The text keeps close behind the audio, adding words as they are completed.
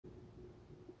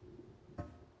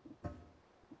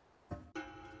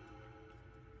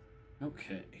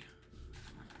Okay.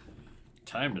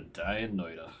 Time to die in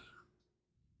Noita.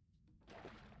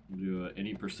 Do a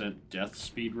any % death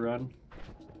speed run.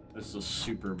 This is a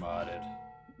super modded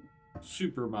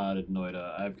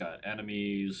Noita. I've got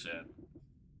enemies and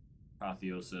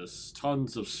apotheosis,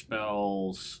 tons of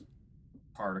spells,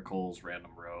 particles,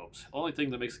 random robes. The only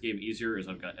thing that makes the game easier is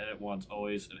I've got edit ones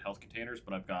always and health containers,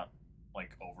 but I've got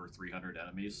like over 300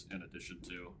 enemies in addition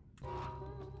to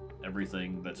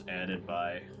everything that's added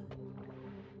by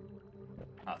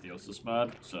apotheosis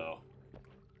mod. So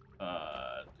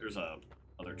there's a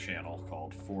other channel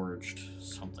called Forged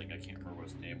something. I can't remember what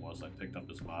his name was. I picked up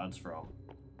his mods from.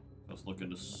 I was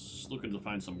looking to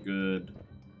find some good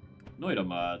Noita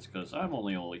mods because I'm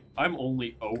only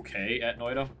okay at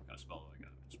Noita. Gotta spell it. I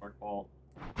got Spark Ball.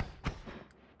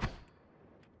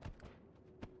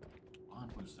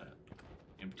 What is that?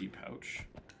 Empty pouch.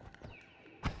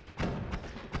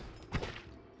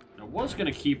 I was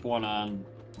gonna keep one on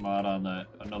mod on that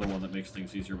another one that makes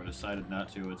things easier, but I decided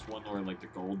not to. It's one where like the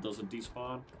gold doesn't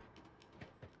despawn.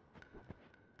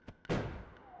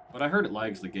 But I heard it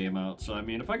lags the game out, so I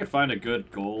mean, if I could find a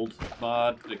good gold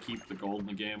mod to keep the gold in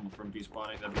the game from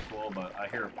despawning, that'd be cool, but I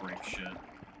hear it breaks shit.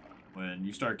 When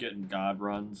you start getting god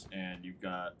runs and you've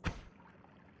got...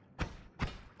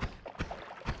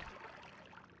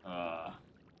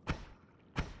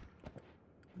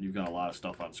 you've got a lot of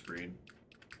stuff on screen.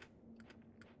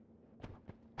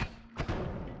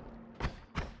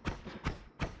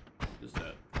 Is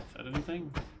that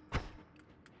anything?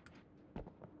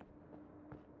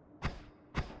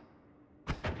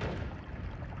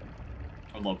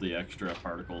 I love the extra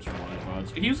particles from one of his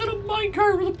mods. He was in a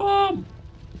minecart with a bomb!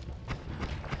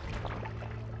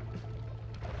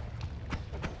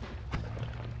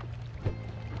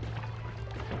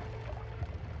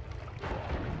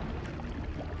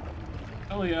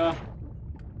 Hell yeah.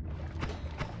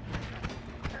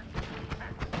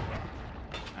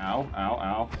 Ow, ow,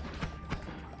 ow.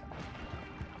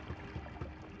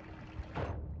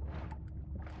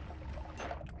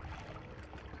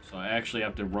 So I actually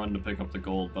have to run to pick up the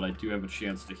gold, but I do have a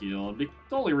chance to heal. And the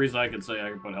only reason I can say I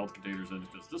can put health containers in is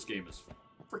because this game is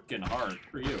freaking hard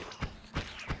for you.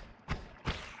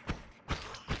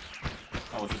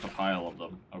 Oh, it's just a pile of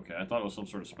them. Okay, I thought it was some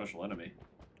sort of special enemy.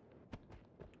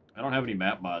 I don't have any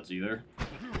map mods either.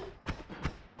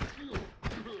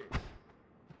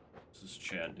 What's this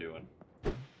Chad doing?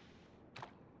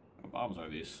 What bombs are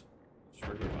these?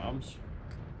 Just regular bombs?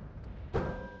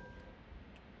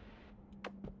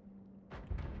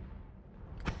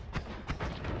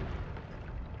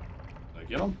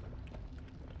 Get him?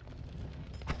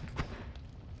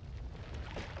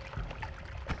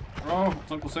 Oh,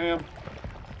 it's Uncle Sam.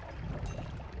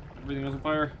 Everything is on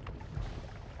fire.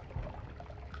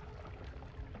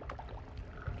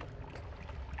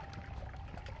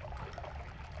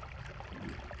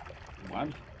 What?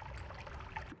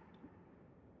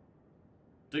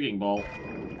 Digging ball.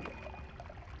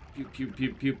 Pew, pew,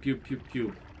 pew, pew, pew, pew,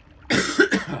 pew.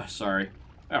 Sorry.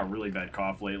 I got a really bad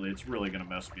cough lately. It's really gonna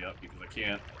mess me up because I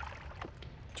can't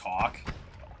talk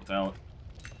without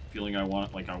feeling I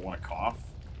want to cough.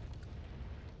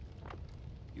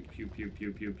 Pew pew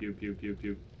pew pew pew pew pew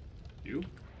pew pew.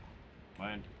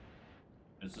 Mine.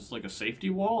 Is this like a safety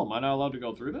wall? Am I not allowed to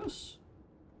go through this?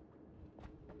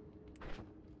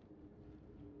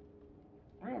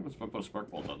 What happens if I put a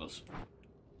spark bolt on this?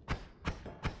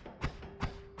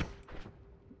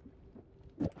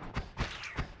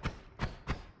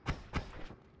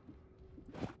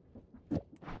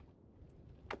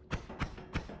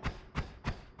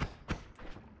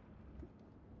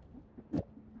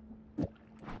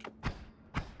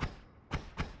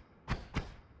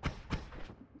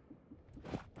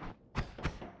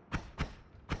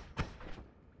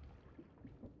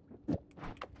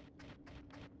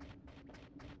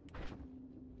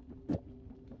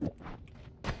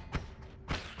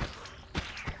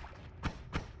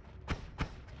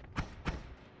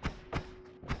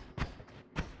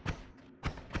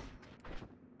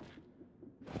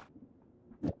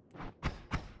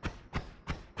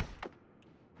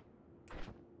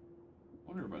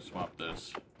 I wonder if I swap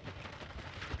this.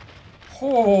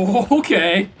 Oh,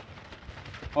 okay.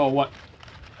 Oh, what?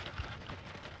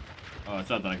 Oh, it's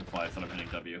not that I can fly. I thought I'm hitting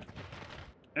W.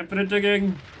 Infinite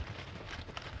digging.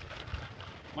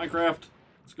 Minecraft.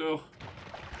 Let's go.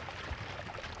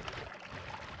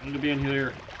 I need to be in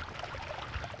here.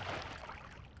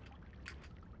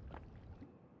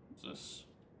 What's this?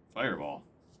 Fireball.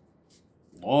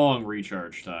 Long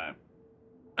recharge time.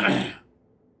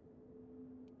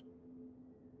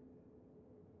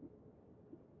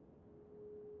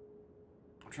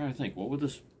 I'm trying to think, what would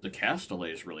this... The cast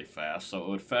delay is really fast, so it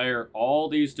would fire all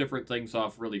these different things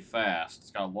off really fast. It's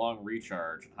got a long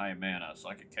recharge and high mana, so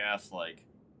I could cast, like...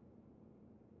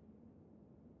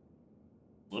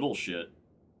 little shit.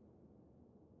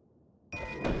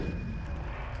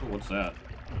 Oh, what's that?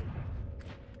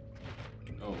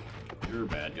 Oh, you're a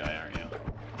bad guy, aren't you?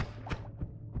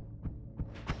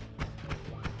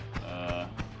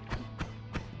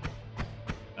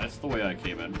 That's the way I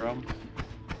came in from.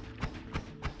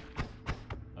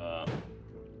 Oh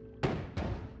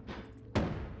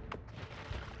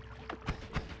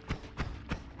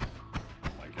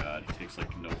my god, he takes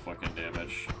like no fucking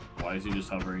damage. Why is he just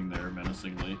hovering there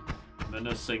menacingly?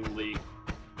 Menacingly.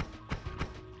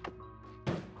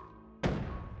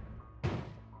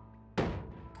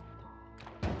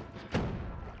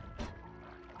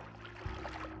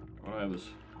 What do I have this?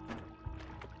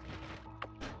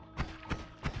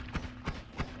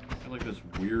 I like this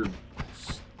weird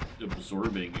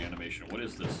absorbing animation. What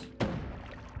is this?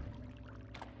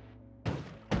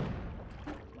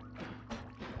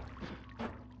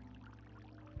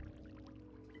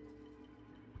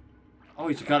 Oh,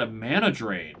 he's got a mana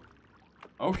drain.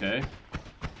 Okay.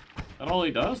 That all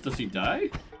he does? Does he die?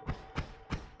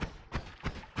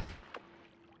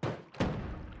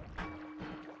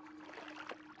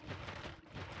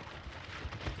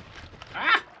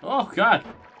 Ah! Oh, God.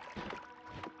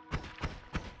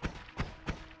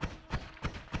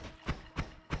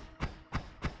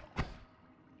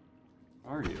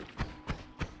 Are you?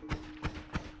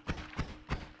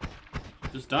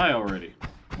 Just die already.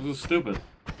 This is stupid.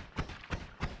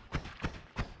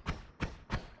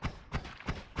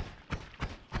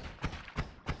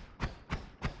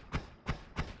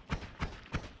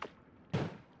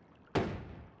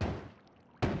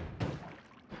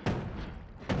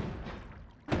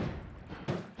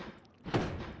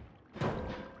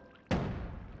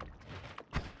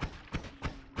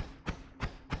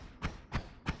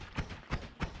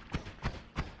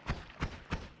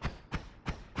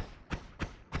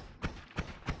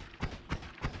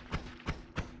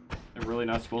 Really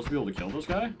not supposed to be able to kill this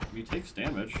guy? He takes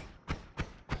damage.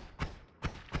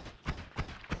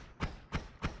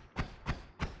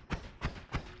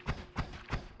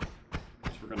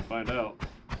 Guess we're gonna find out.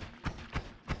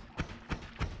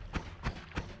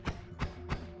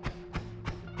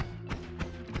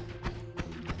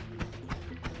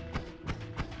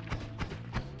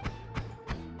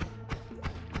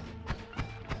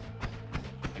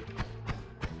 I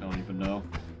don't even know.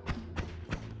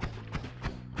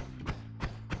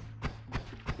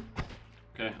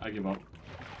 Okay, I give up.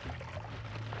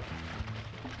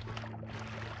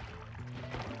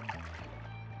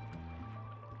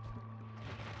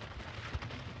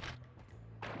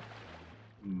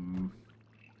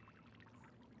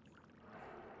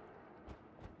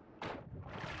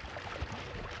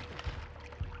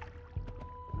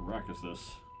 What rock is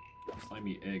this?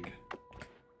 Slimy egg.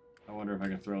 I wonder if I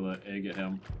can throw the egg at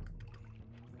him.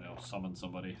 I'll summon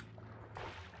somebody.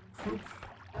 Whoop.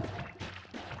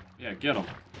 Yeah, get him.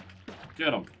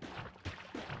 Get him.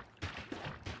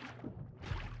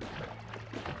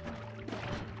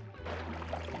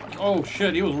 Oh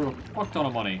shit, he was worth a fuck ton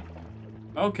of money.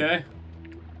 Okay.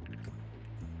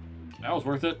 That was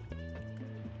worth it.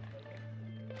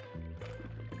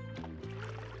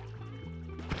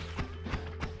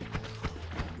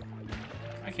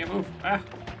 I can't move. Ah.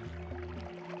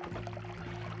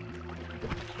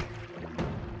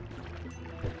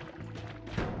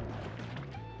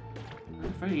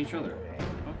 They're fighting each other.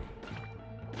 Okay.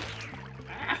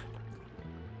 Ah.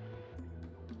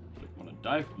 I want to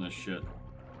die from this shit.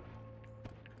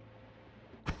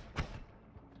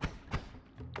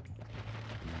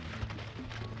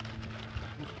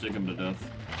 Dig him to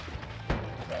death.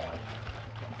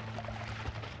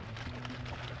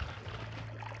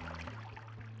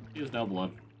 He is now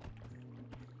blood.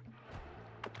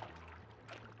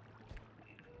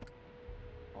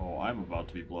 Oh, I'm about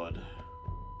to be blood.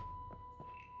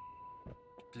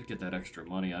 Did get that extra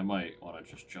money. I might want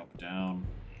to just jump down.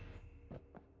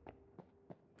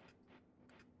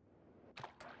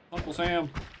 Uncle Sam!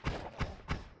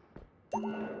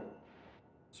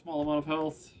 Small amount of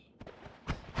health.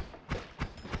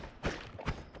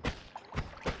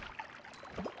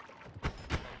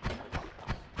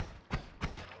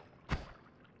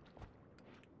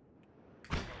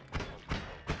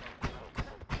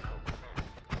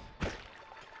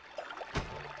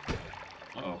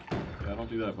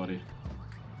 Do that, buddy.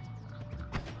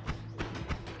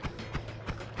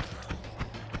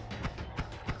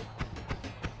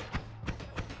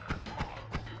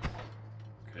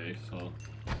 Okay, so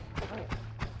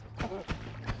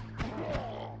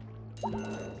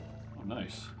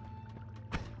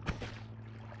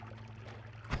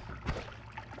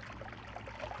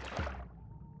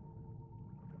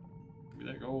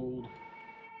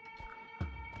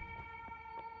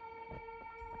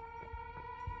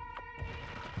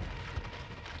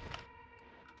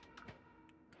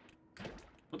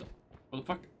the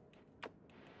fuck?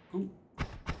 Who?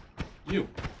 You.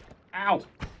 Ow!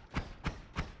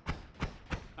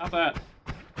 Stop that.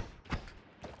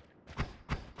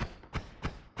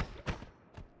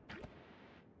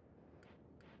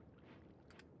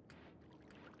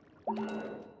 Ooh,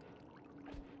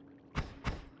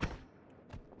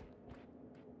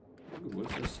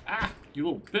 what's this? Ah! You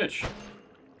little bitch!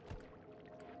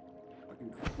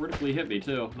 Fucking critically hit me,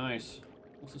 too. Nice.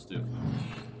 What's this do?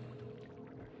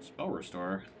 Spell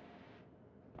restore.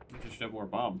 You just should have more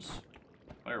bombs.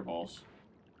 Fireballs.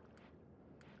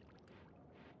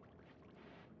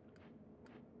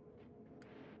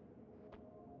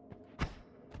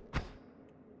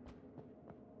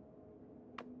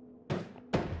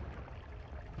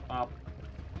 Pop.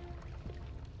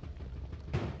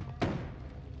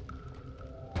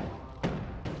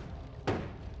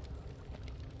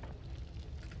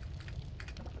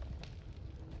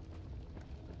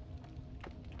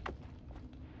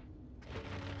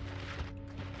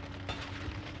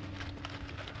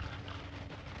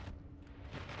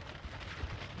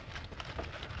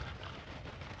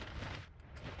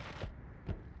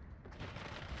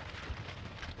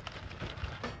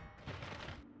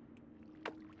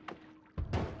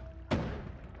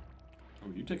 Oh,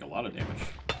 you take a lot of damage.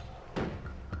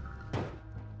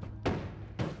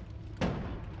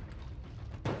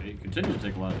 Okay, you continue to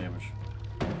take a lot of damage.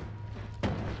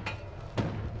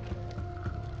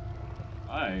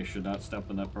 I should not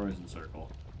step in that poison circle.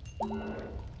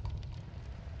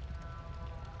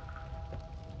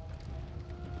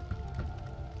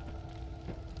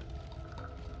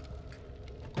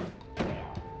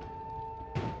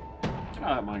 Get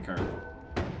out of my car.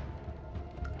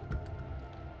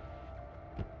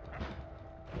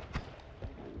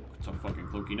 It's a fucking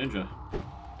cloaky ninja.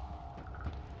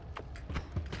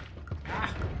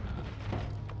 Ah.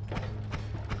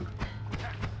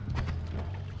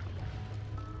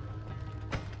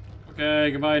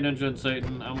 Okay, goodbye, Ninja and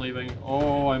Satan. I'm leaving.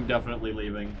 Oh, I'm definitely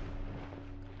leaving.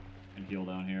 And heal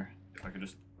down here. If I could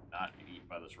just not be eaten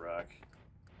by this rock.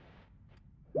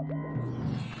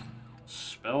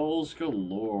 Spells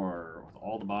galore. With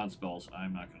all the bond spells,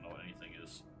 I'm not gonna know what anything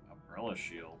is. Umbrella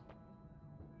shield.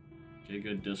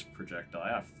 Giga disc projectile. I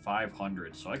have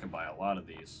 500, so I can buy a lot of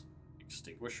these.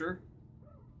 Extinguisher.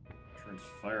 Turns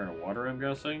fire into water, I'm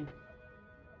guessing.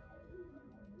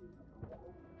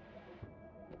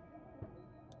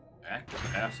 Active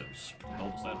passives. What the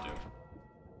hell does that do?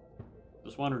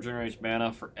 This wand regenerates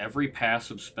mana for every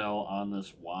passive spell on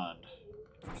this wand.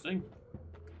 Interesting.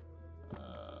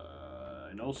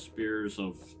 I know spears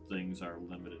of things are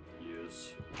limited to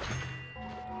use.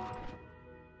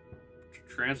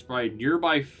 Transform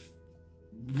nearby.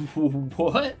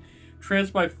 What?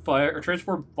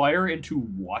 Transform fire into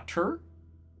water?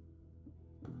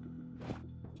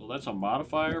 So that's a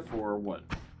modifier for what?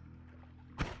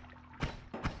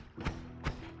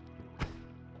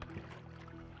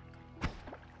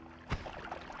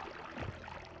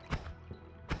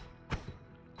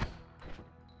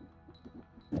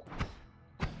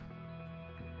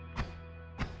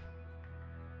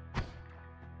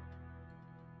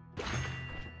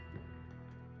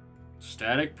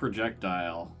 Static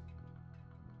projectile.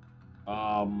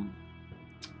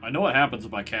 I know what happens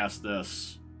if I cast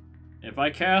this. If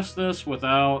I cast this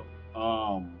without,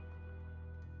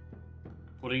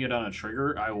 putting it on a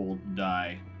trigger, I will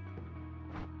die.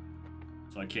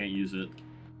 So I can't use it.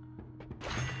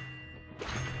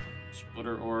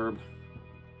 Splitter orb.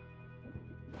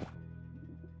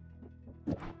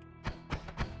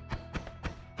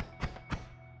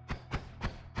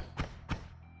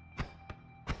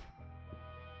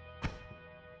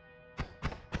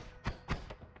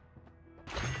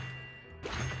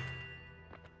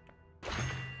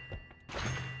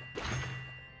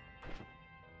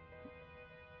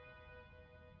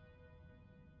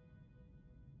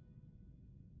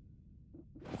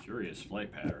 Curious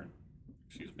flight pattern.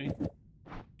 Excuse me.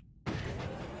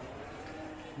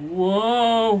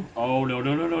 Whoa! Oh no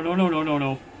no no no no no no no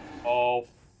no! Oh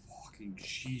fucking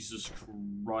Jesus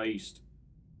Christ!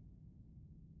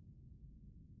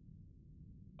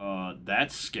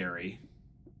 That's scary.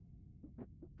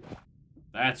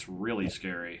 That's really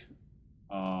scary.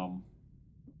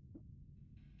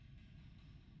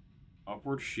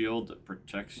 Upward shield that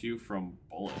protects you from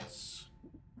bullets.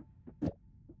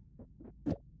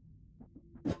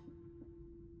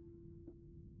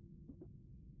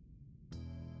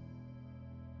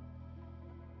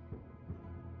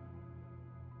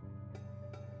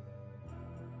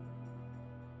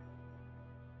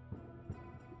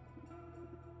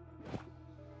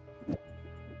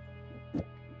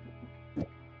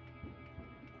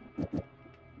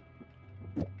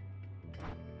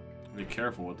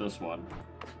 careful with this one.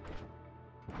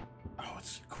 Oh,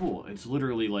 it's cool. It's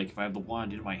literally like if I have the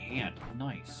wand in my hand.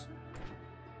 Nice.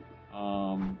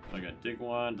 I got dig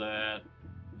wand, that.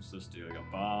 What's this do? I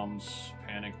got bombs,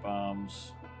 panic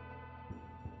bombs.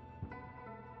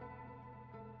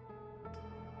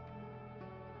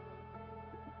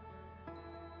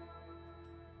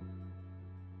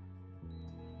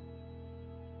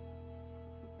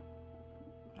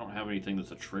 I don't have anything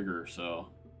that's a trigger, so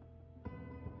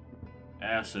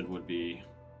acid would be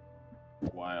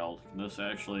wild. Can this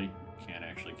actually can't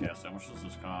actually cast. How much does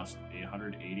this cost?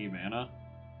 880 mana.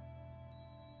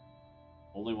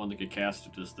 Only one that could cast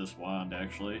it is this wand,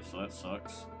 actually, so that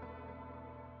sucks.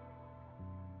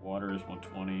 Water is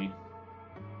 120.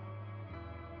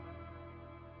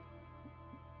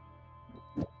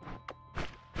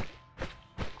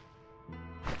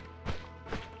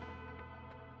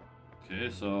 Okay,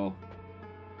 so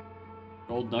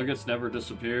gold nuggets never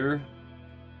disappear.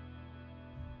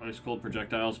 Ice cold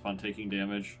projectiles upon taking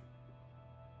damage.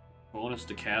 Bonus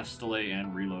to cast delay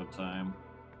and reload time.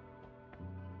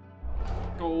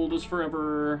 Gold is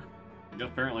forever. I guess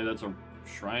apparently that's a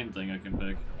shrine thing I can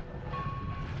pick.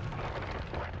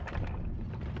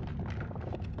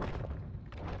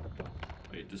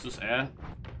 Wait, does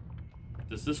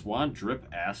this wand drip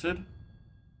acid?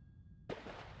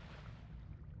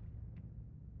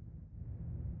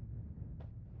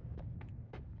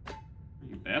 Are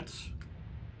you bats?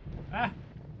 Ah!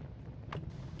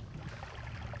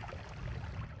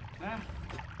 Ah!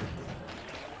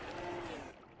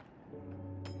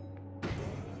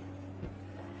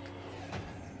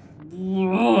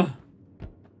 Ugh.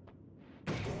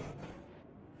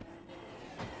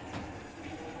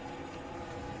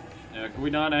 Yeah, can we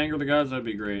not anger the gods? That'd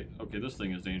be great. Okay, this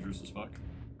thing is dangerous as fuck.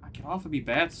 Get off of me,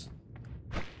 bats.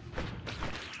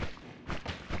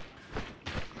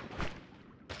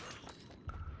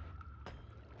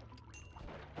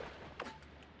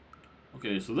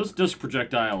 Okay, so this disc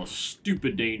projectile is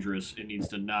stupid dangerous. It needs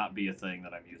to not be a thing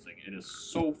that I'm using. It is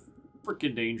so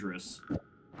freaking dangerous.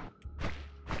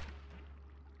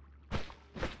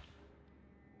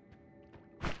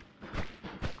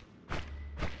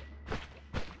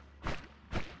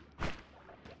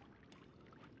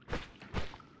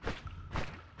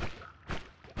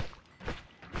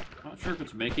 Not sure if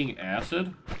it's making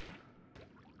acid.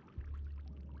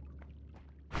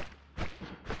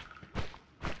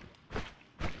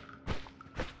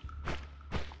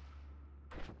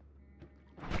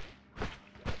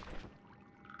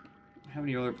 Have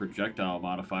any other projectile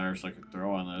modifiers I could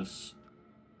throw on this?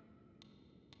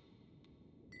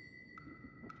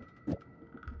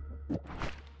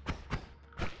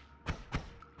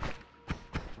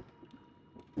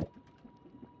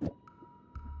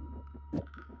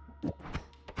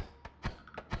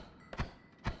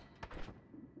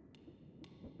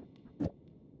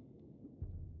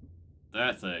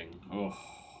 That thing. Oh,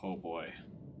 oh boy.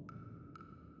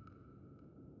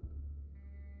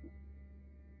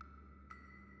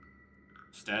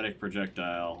 Static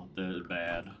projectile. That is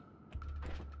bad.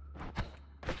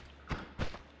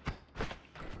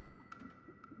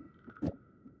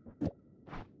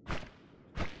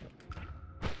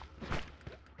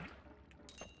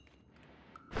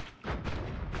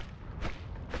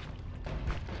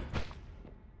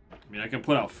 I mean, I can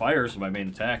put out fires with my main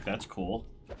attack. That's cool.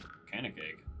 Volcanic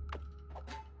egg.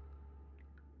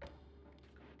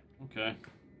 Okay.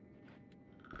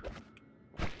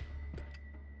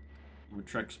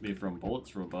 Retracts me from bullets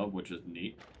from above, which is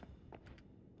neat.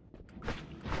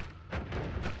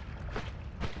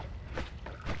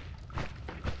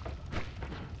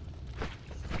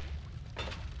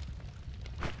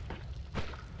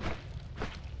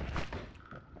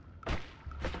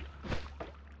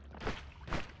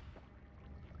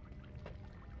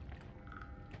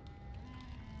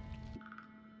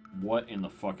 What in the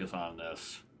fuck is on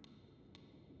this?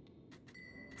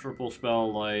 Triple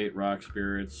spell, light, rock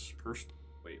spirits.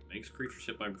 Wait, makes creatures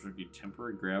hit by projecting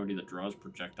temporary gravity that draws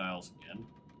projectiles in.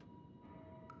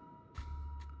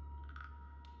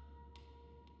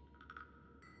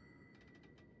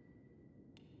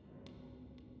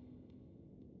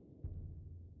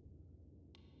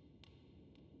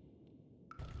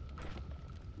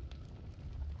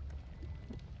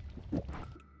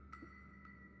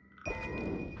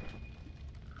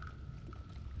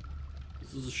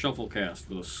 This is a shuffle cast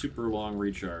with a super long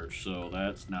recharge, so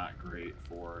that's not great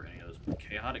for any of this.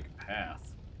 Chaotic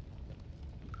path.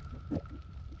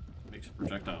 Makes a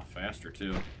projectile faster,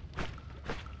 too.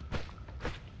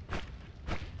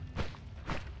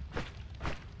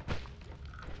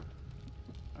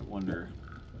 I wonder.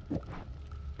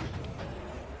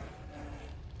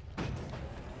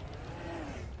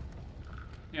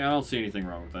 Yeah, I don't see anything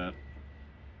wrong with that.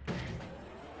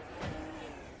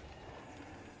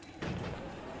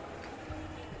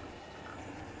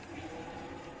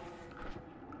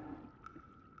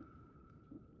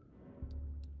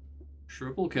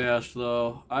 Triple cast,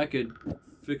 though. I could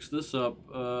fix this up.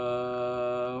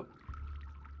 Well,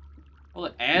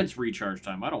 it adds recharge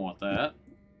time. I don't want that.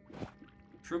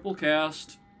 Triple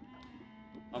cast,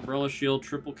 umbrella shield,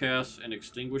 triple cast, and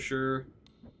extinguisher,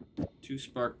 2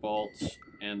 spark bolts,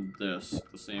 and this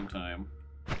at the same time.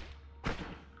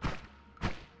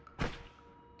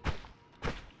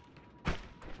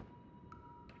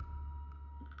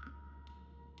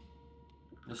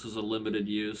 This is a limited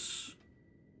use.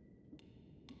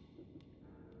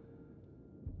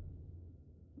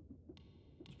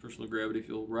 Personal gravity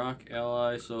field, rock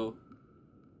ally, so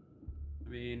I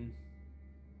mean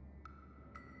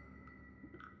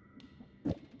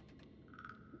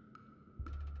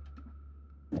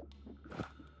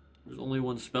there's only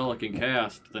one spell it can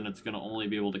cast, then it's gonna only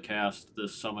be able to cast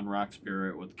this summon rock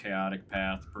spirit with chaotic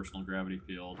path, personal gravity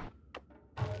field.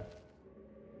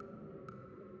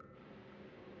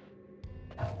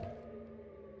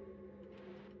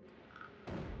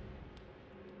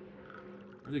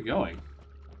 Where's it going?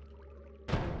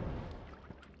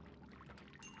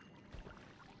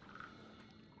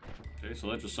 Okay,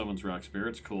 so that just summons rock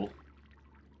spirits. Cool.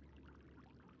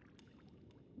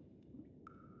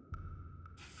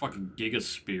 Fucking Giga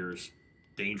Spear's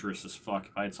dangerous as fuck.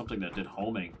 If I had something that did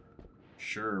homing,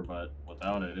 sure, but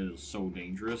without it, it is so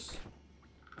dangerous.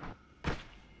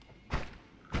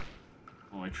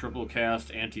 Oh, I triple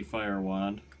cast anti-fire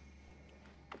wand.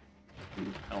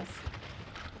 Ooh, health.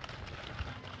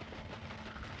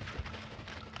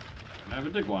 And I have a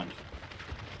dig wand.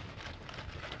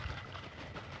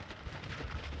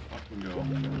 Fucking go.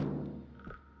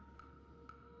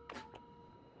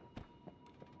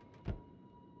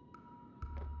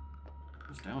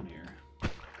 What's down here?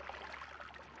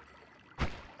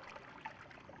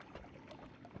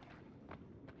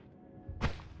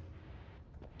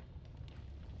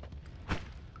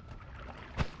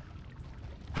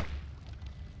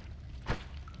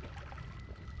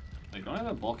 Hey, don't I have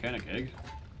a volcanic egg?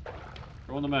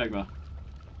 Throw in the magma.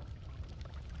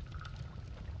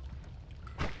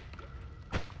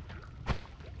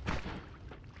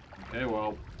 Okay,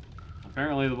 well,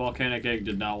 apparently the volcanic egg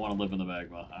did not want to live in the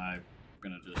magma. I'm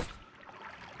gonna just...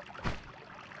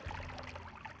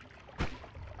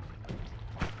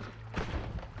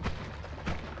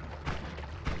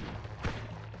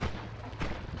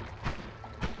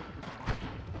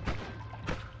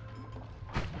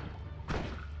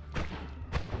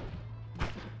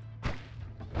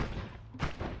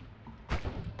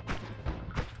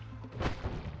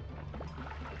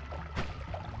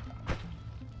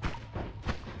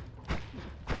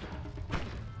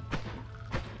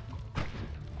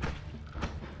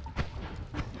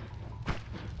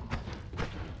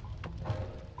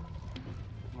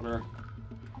 Whatever.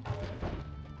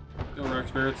 Go, rock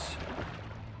spirits.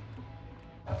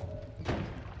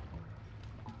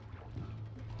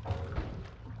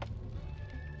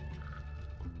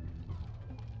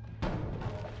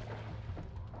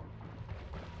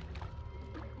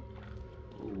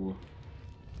 Ooh.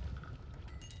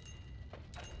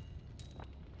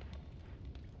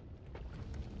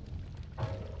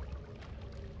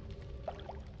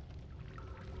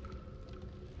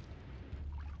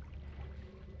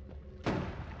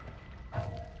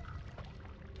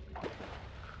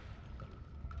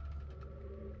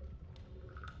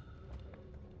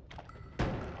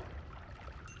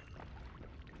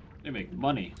 They make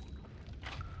money.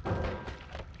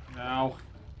 Now.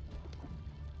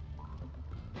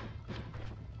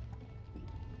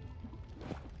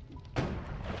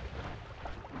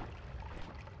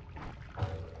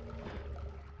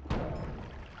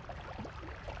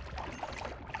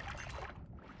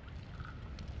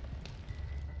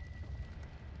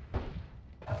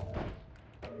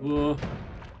 Whoa.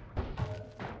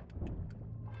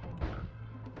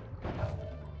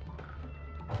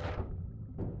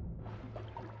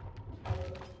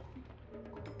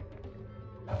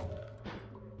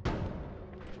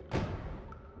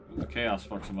 The chaos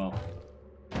fucks him up.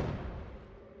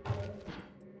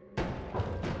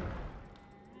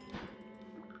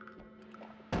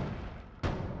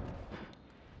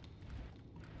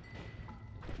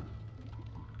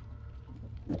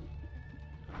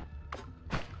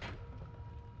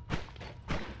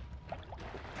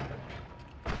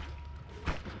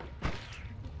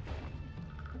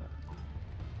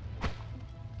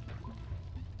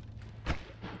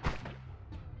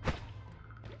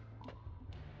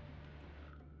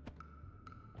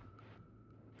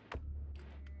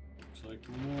 Looks like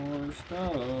more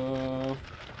stuff.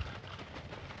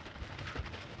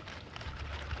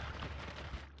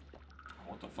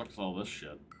 What the fuck is all this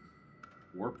shit?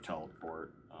 Warp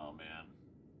teleport. Oh man.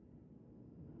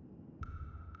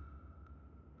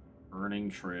 Burning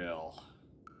trail.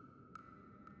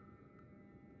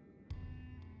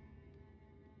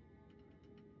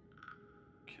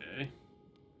 Okay.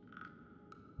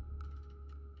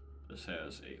 This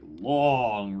has a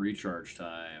long recharge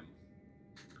time.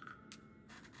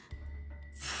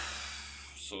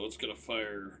 So it's gonna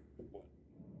fire.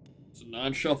 It's a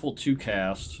non-shuffle 2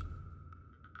 cast.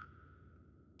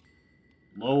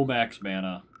 Low max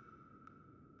mana.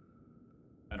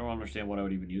 I don't understand what I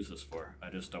would even use this for. I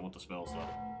just don't want the spells though.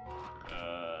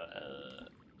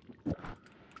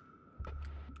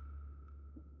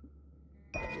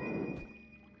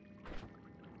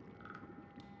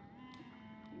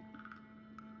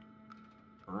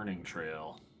 Burning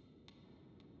trail.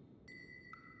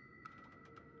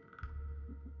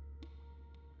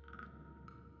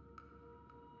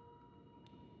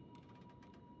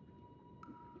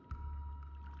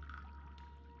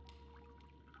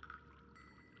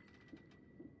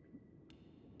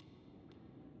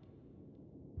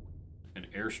 And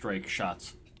airstrike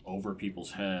shots over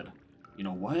people's head. You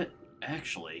know what?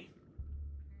 Actually,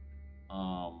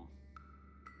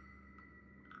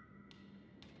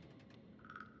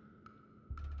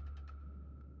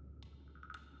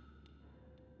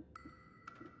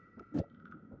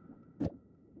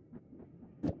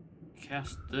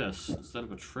 cast this instead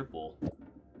of a triple.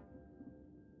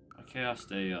 I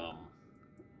cast a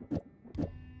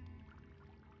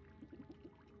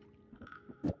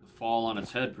fall on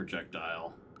its head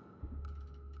projectile.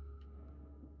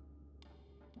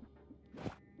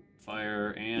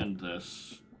 Fire and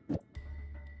this.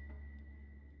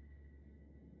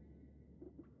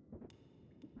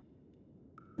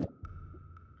 I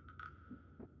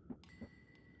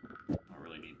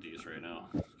really need these right now.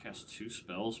 Cast 2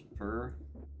 spells per.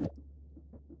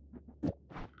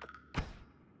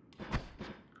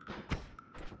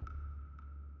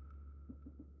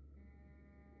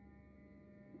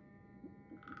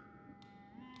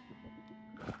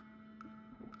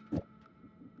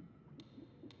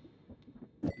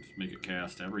 Just make it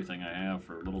cast everything I have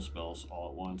for little spells all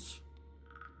at once.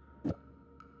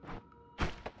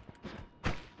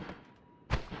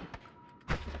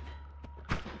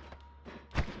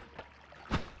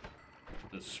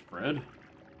 This spread?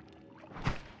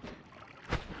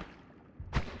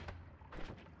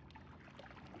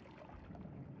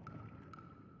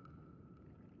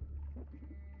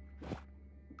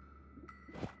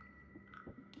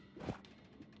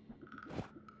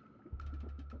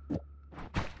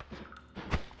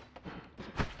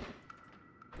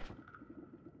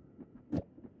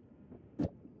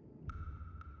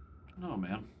 No,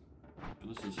 man.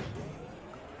 This is...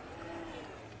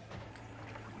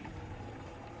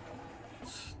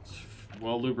 It's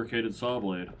well-lubricated saw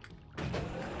blade.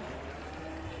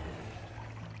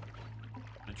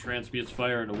 It transmutes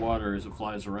fire into water as it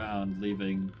flies around,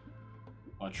 leaving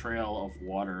a trail of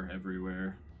water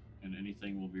everywhere, and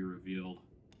anything will be revealed.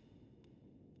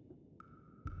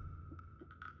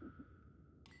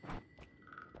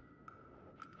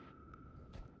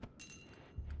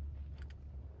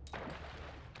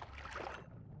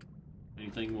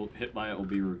 Anything will hit by it will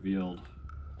be revealed.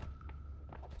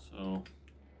 So,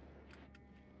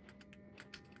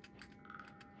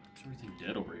 is everything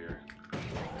dead over here?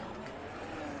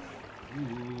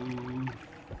 Ooh.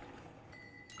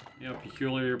 Yeah,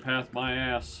 peculiar path, my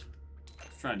ass.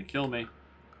 It's trying to kill me.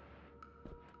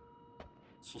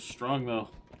 It's so strong though.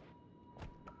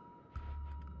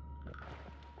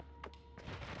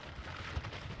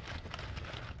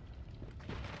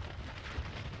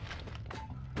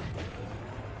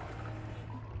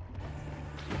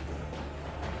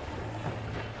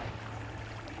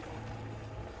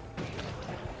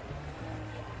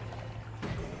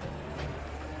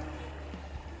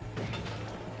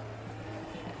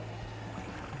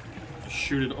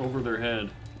 Shoot it over their head.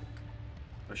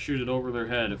 If I shoot it over their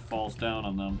head, it falls down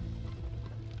on them.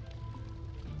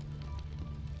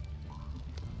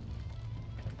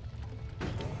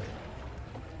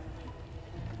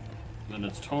 Then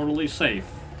it's totally safe.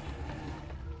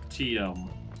 TM.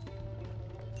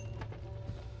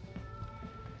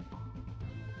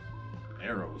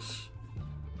 Arrows.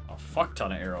 A fuck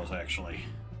ton of arrows, actually.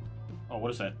 Oh,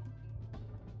 what is that?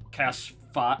 Cast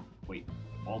fought. Wait,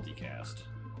 multicast.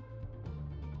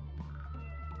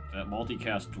 That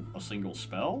multicast a single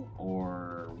spell?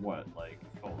 Or what? Like,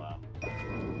 hold on.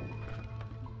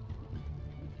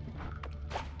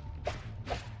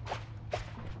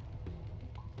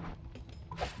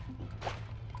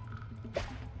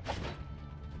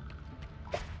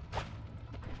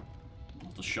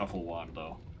 shuffle wand,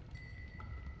 though.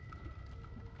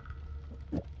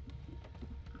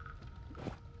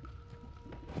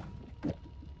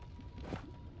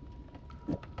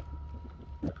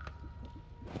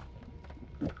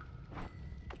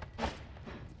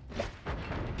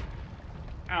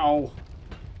 Ow.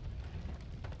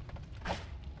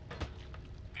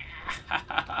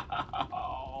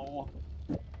 Ow.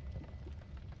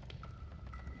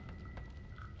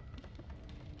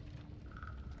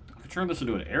 I could turn this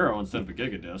into an arrow instead of a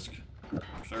Giga Disc, for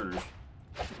starters.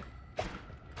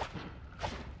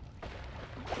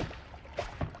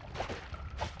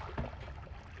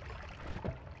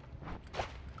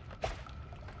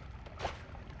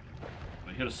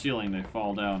 When they hit a ceiling, they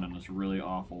fall down in this really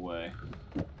awful way.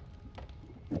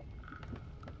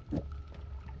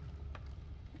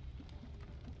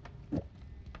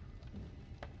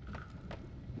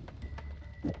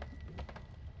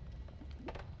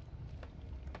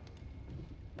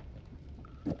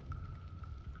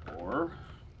 Or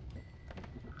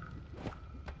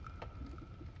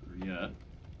yet.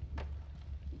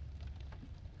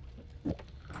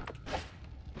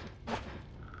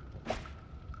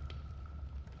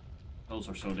 Those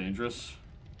are so dangerous.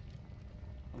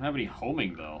 I don't have any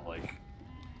homing though, like.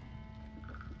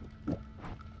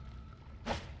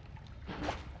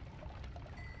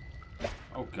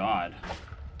 Oh god.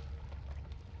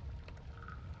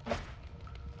 The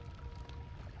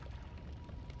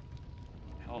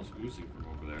hell is oozing from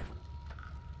over there?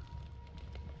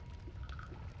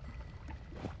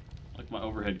 I like my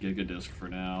overhead Giga Disc for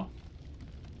now.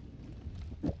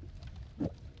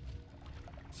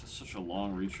 This is such a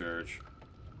long recharge.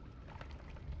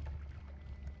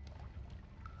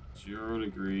 0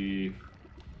 degree.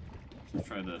 Let's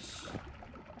try this.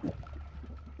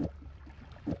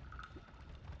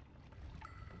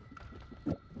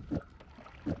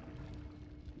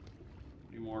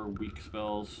 Any more weak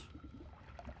spells?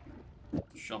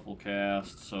 Shuffle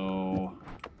cast, so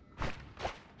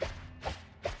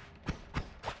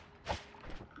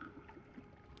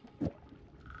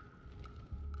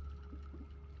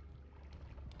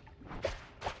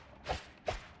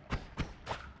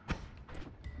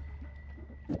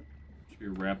should be a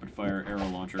rapid fire arrow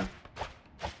launcher.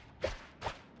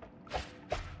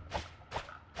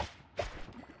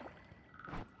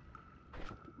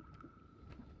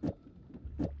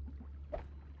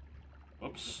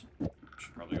 Whoops.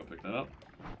 Should probably go pick that up.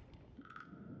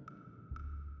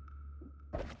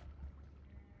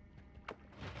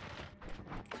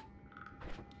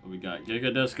 We got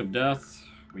Giga Disc of Death.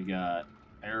 We got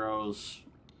arrows.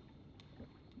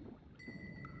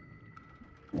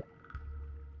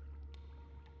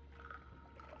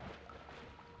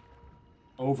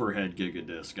 Overhead Giga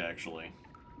Disc, actually.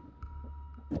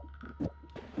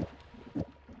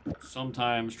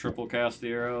 Sometimes triple cast the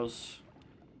arrows.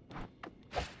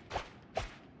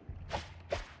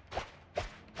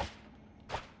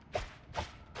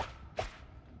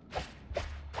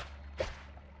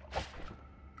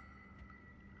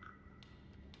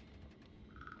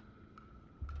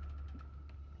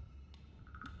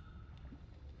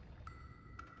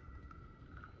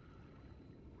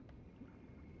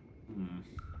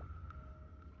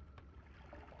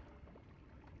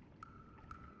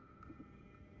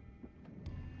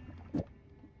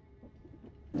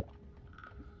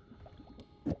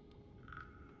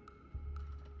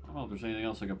 I don't know if there's anything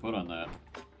else I could put on that.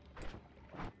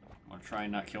 I'm gonna try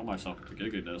and not kill myself with the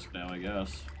Giga Disc now, I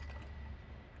guess.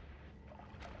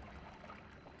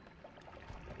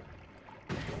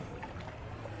 The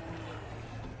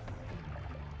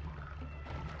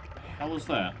hell is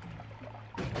that?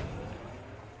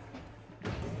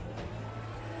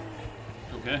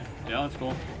 Okay, yeah, that's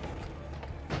cool.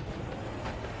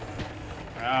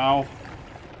 Ow.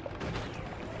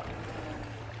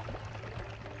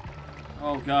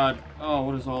 Oh god. Oh,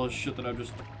 what is all this shit that I've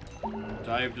just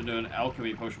dived into an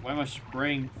alchemy potion? Why am I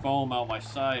spraying foam out my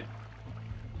side?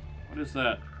 What is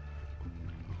that?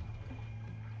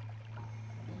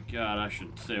 God, I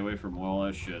should stay away from where all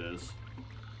that shit is.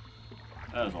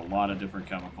 That is a lot of different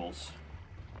chemicals.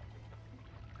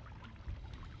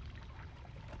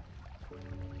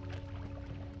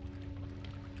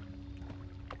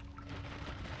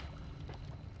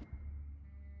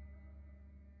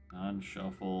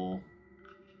 Non-shuffle.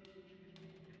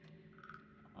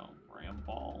 Oh, ram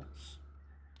balls.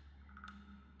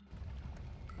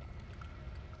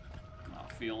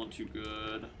 Not feeling too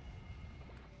good.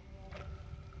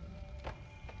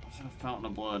 Is that a fountain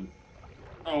of blood?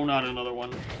 Oh, not another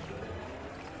one.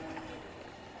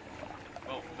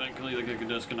 Well, thankfully the Giga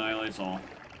Disc annihilates all.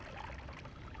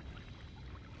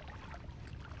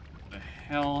 The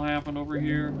hell happened over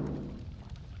here?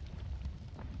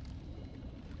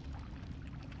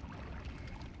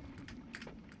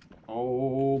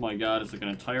 Oh my god, it's like an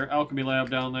entire alchemy lab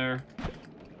down there.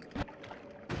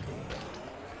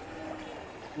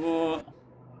 What?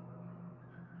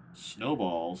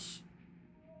 Snowballs.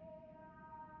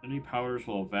 Any powders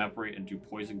will evaporate into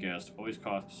poison gas. Always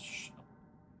costs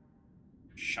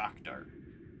shock dart.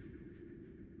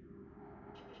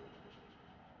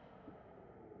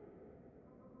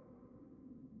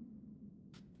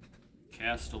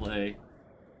 Castellet.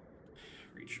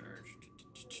 Recharge.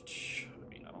 I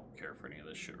mean, I don't care for any of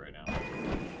this shit right now.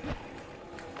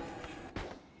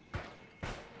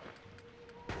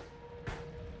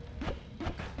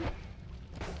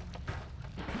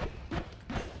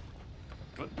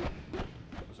 What?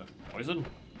 Was that poison?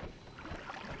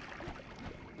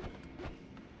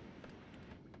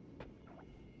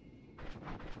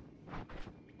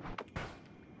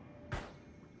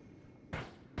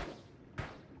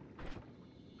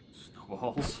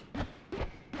 Snowballs.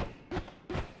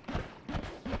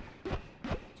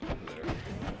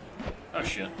 Oh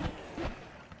shit.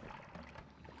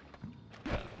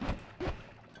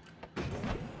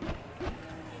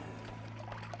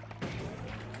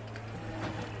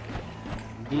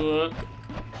 What?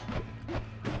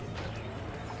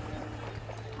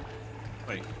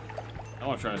 Wait. I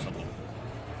want to try something.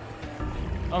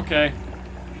 Okay.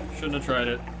 Shouldn't have tried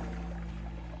it.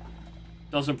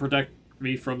 Doesn't protect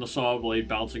me from the saw blade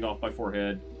bouncing off my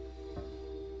forehead.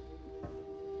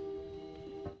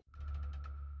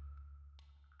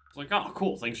 It's like, oh,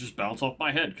 cool, things just bounce off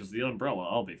my head because the umbrella,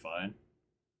 I'll be fine.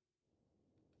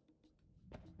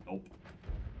 Nope.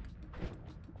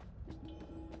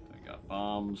 I got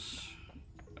bombs.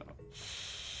 Got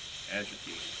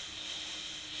agitating.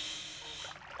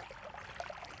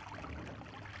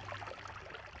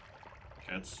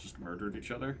 Cats just murdered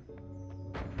each other.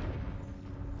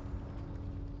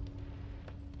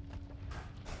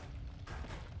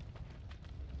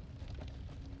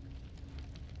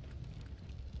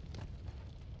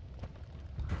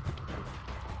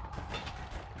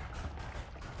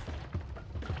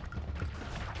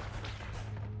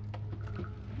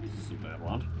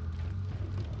 Babylon.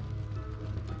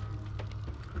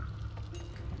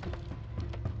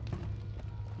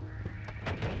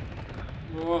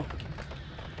 Oh.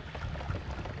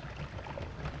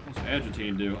 What's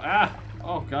agitating do? Ah!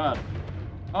 Oh god.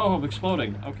 Oh, I'm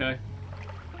exploding. Okay.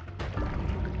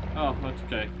 Oh, that's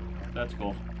okay. That's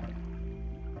cool.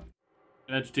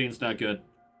 Agitating's not good.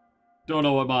 Don't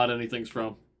know what mod anything's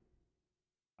from.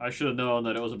 I should have known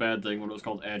that it was a bad thing when it was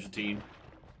called agitating.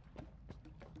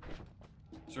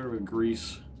 Sort of in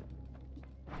Greece.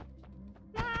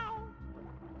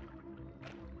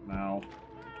 Now.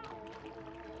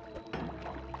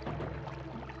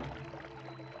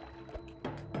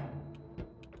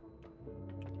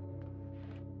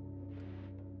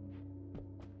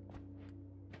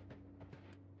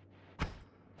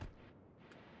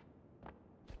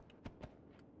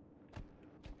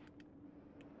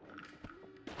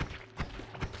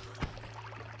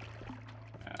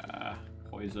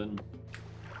 Poison.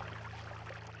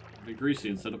 Be greasy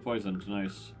instead of poisoned.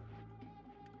 Nice.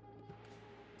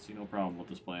 See no problem with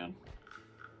this plan.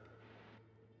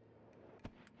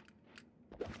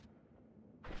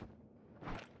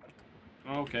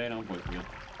 Okay, now I'm poisoning it.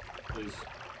 Please.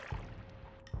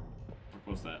 What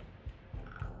was that?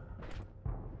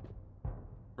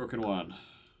 Broken one.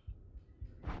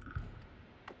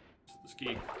 What's this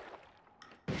key?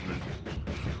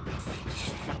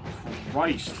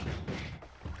 Christ!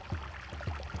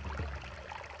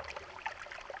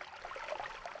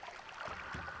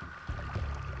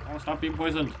 Oh, stop being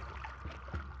poisoned.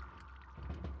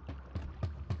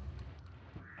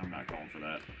 I'm not going for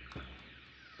that.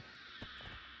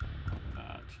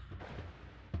 Not.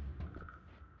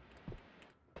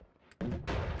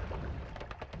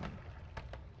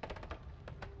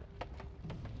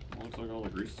 Well, looks like all the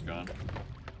grease is gone.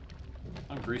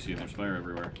 I'm greasy and there's fire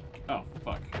everywhere. Oh,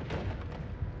 fuck.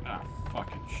 Ah,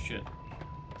 fucking shit.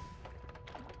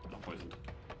 I'm poisoned.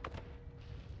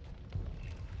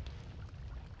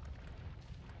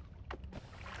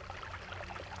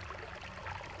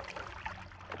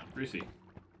 Greasy.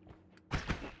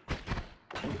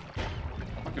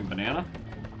 Fucking banana?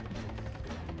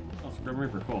 Oh, it's a Grim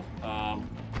Reaper, cool.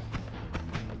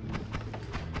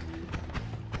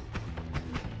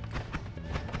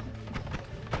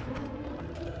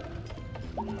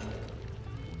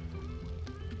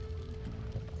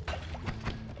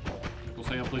 We'll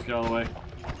say, please get out of the way.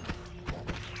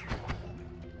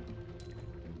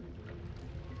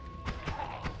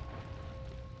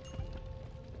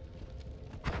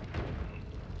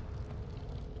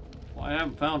 I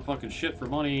haven't found fucking shit for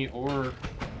money or...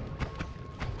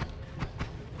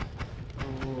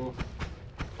 Oh.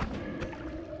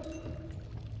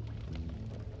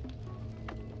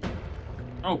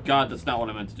 Oh god, that's not what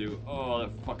I meant to do. Oh,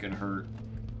 that fucking hurt.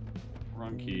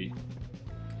 Wrong key.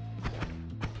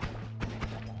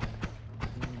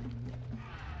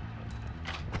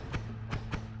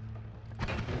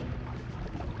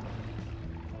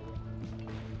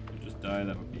 Just die,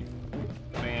 that would be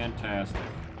fantastic.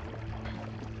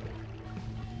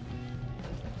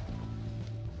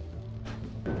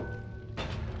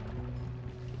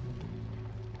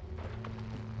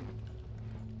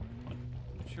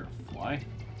 Sure, fly.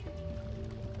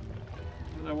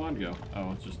 Where did that wand go?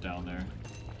 Oh, it's just down there.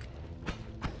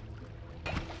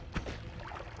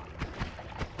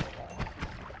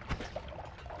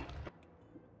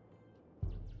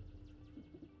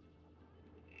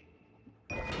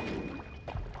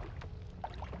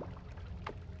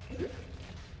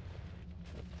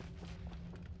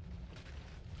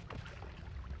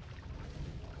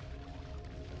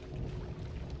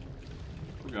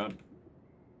 Oh god.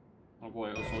 Oh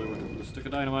boy, it was only working with a stick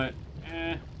of dynamite.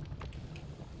 Eh.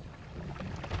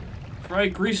 That's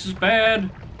right, grease is bad!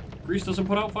 Grease doesn't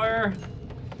put out fire!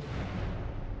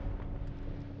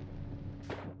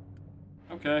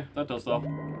 Okay, that does though.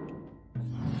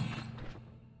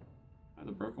 I have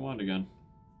the broken wand again.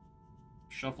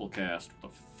 Shuffle cast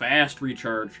with a fast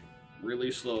recharge.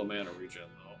 Really slow mana regen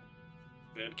though.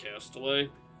 Bad cast delay.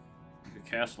 You could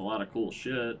cast a lot of cool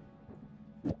shit.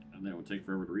 And then it would take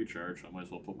forever to recharge. I might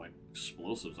as well put my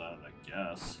explosives on it, I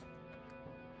guess.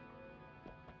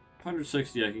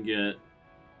 160 I can get.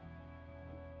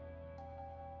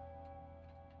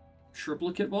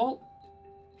 Triplicate vault?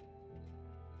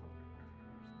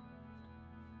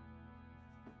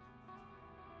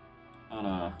 On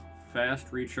a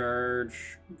fast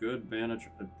recharge, good manage,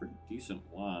 a pretty decent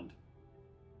wand.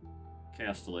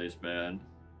 Cast delay's bad.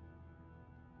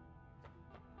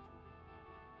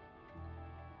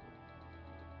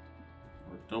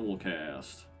 Or double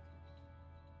cast.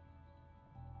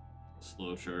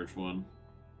 Slow charge one.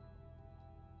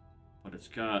 But it's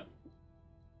got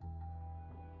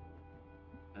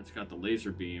the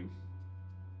laser beam.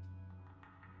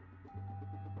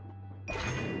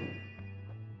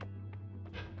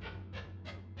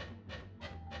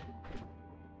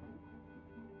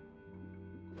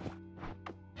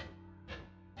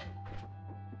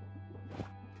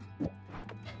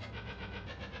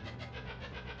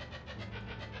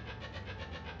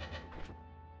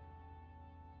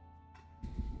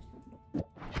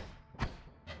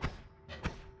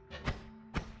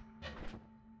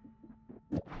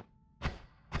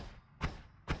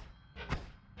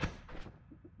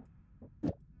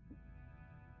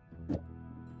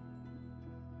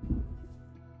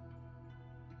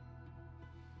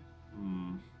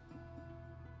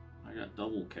 I got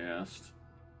double cast.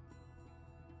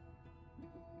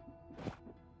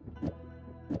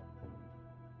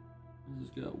 This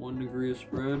has got 1 degree of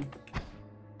spread.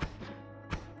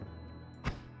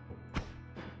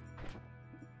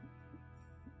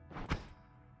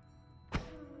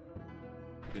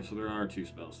 Okay, so there are 2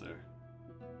 spells there.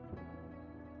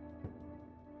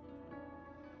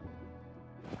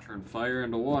 Turn fire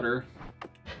into water.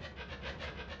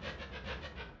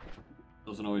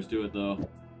 Doesn't always do it though.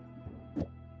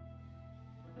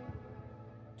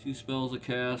 2 spells a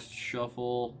cast,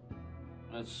 shuffle.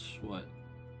 That's what?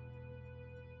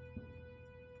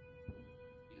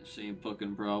 Yeah, same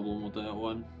fucking problem with that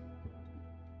one.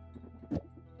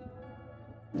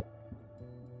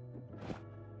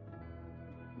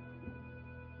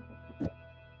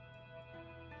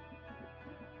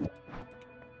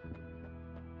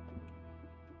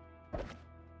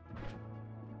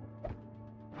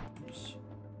 Oops.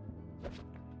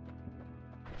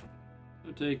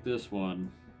 I'll take this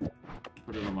one.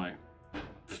 Put it on my...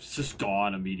 It's just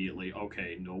gone immediately.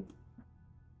 Okay, nope.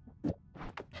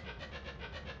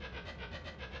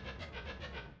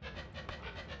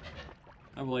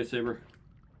 Have a lightsaber.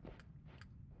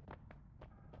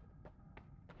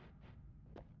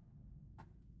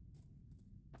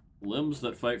 Limbs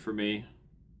that fight for me.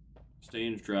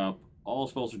 Stage drop. All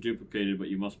spells are duplicated, but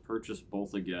you must purchase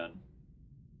both again.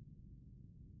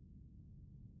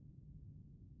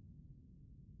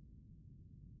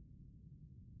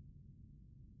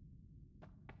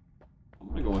 I'm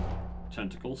gonna go with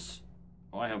tentacles.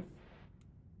 Oh, I have...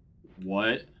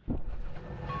 What?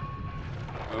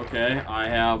 Okay, I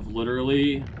have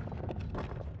literally...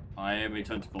 I am a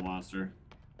tentacle monster.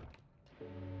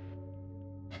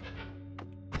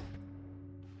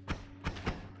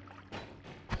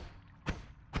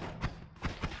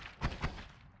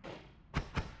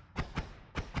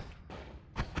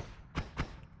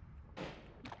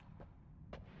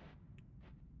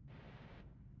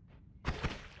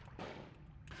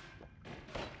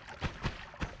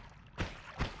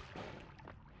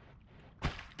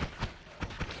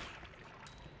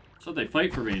 So they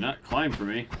fight for me, not climb for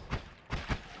me.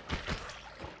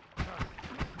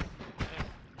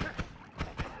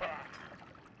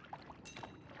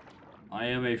 I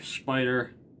am a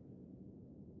spider.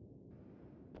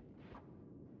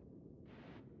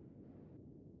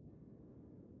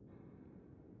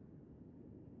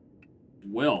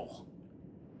 Well,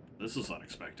 this is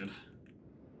unexpected.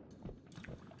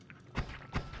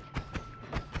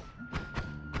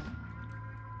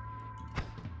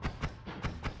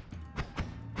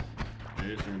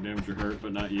 Okay, so damage your hurt,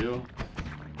 but not you.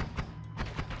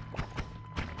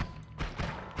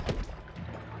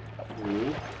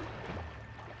 Cool.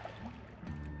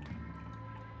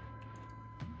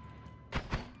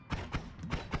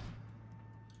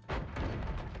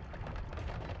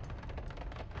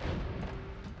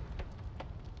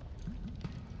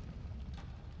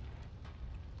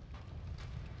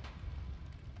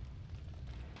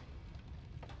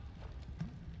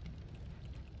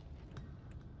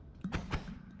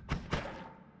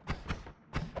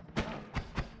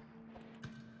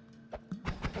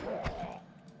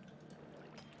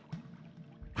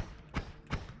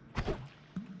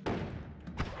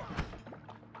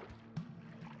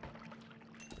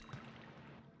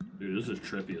 Dude, this is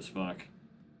trippy as fuck.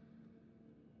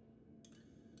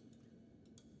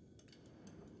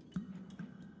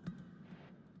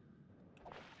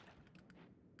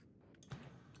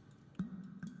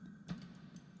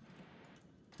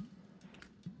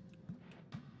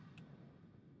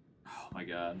 Oh my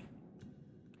god.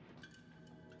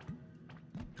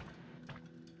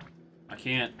 I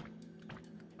can't.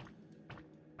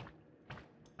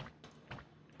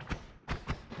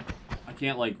 I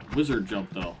can't, like, wizard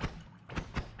jump, though.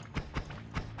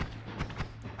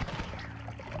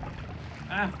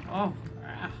 Ah, oh,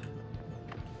 ah.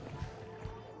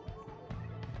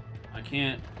 I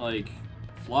can't, like,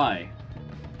 fly.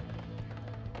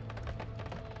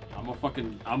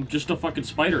 I'm just a fucking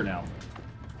spider now.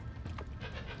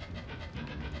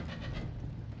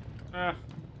 Ah.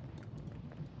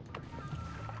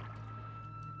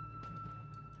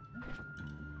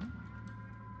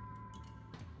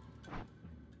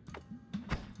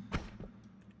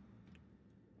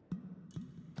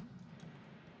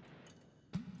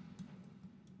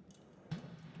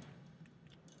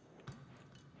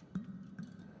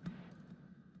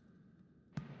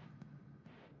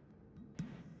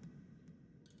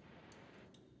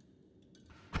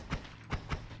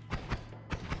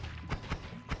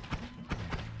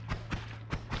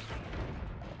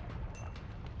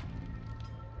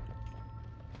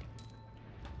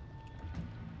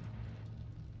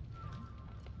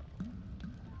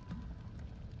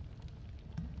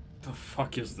 The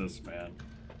fuck is this, man?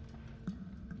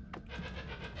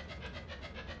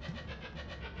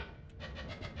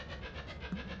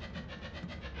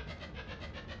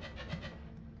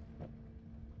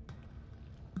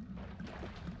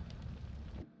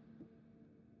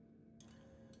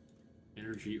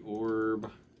 Energy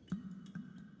orb.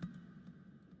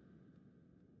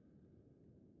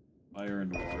 Fire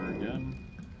and water again.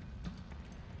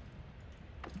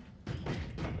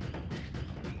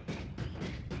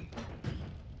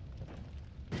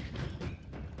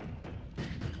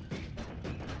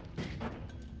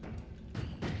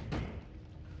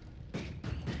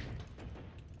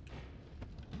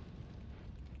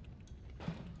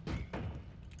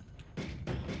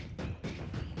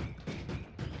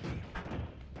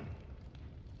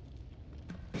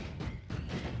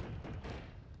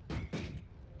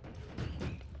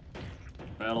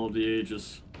 Battle of the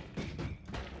Ages.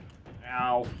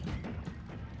 Ow.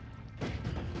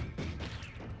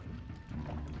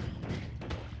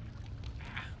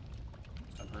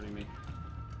 Stop hurting me.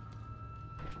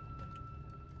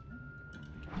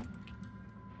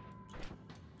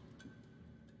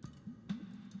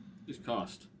 These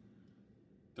cost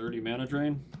 30 mana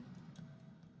drain.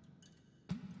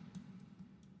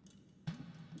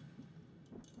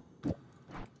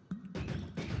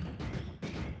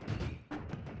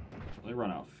 They run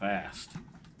out fast.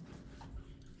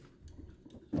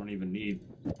 Don't even need.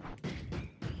 I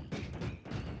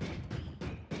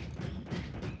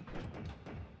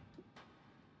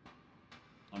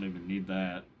don't even need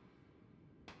that.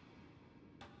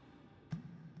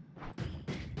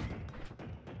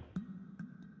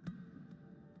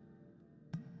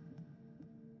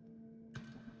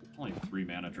 Only 3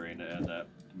 mana drain to add that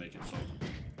to make it so.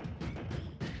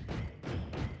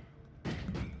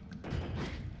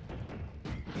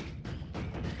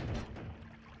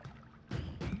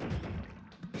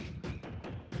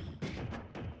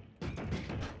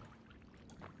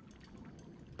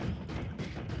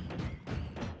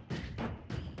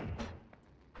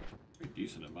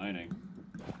 decent at mining.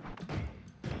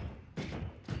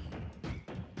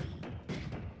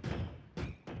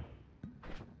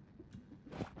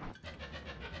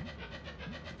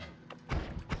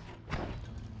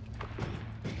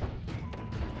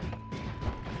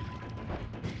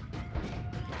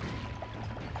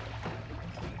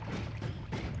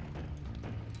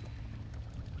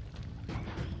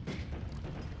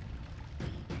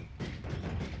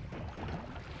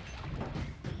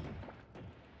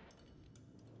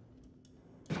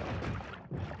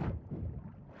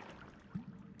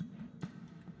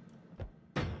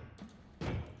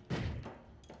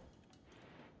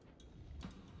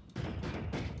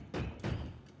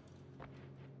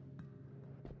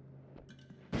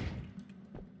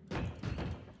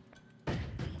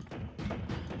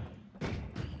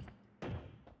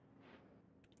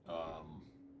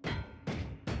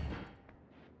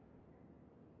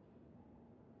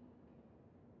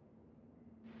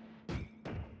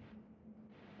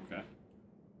 Okay.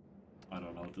 I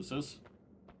don't know what this is.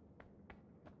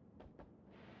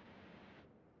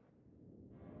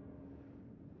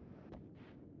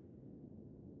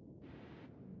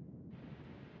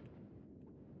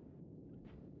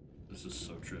 This is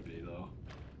so trippy, though.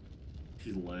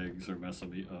 These legs are messing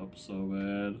me up so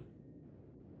bad.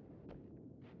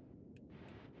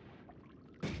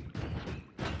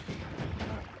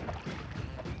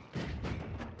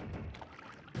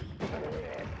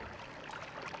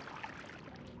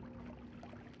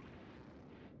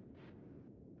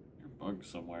 You're bugged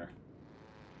somewhere.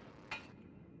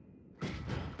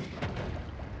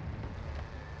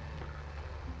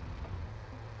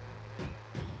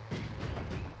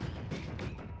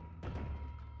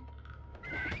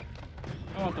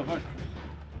 Oh, what the fuck?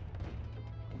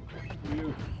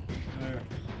 You. There.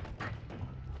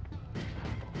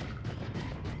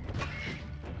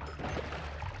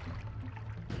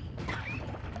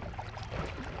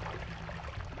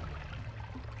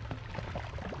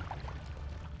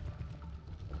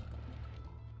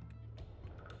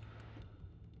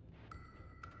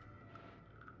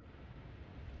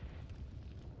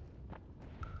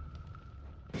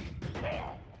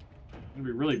 It'd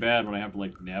be really bad when I have to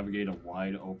like navigate a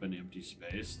wide open empty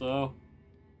space though.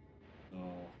 So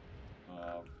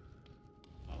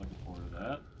not looking forward to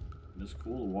that. It's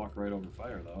cool to walk right over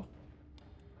fire though.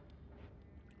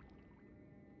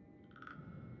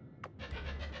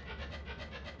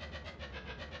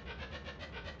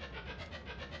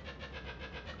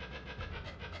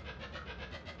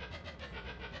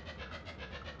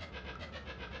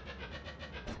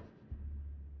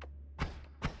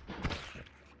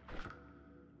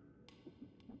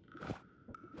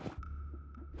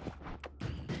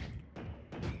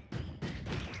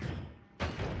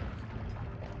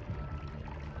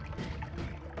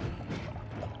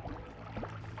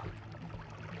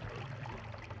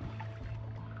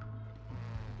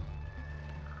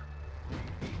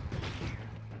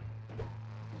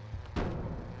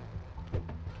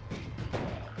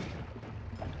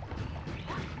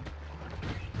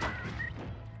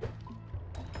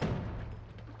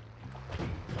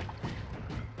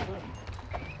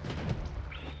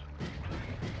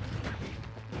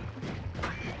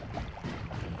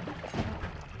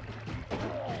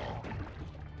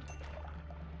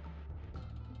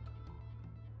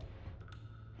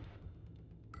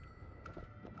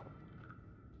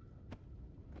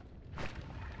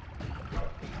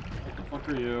 What the fuck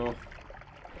are you?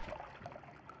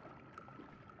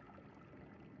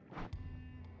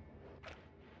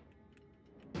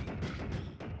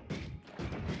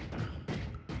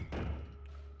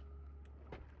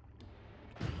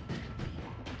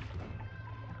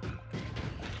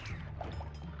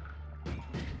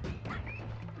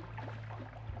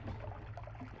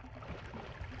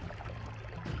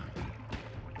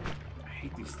 I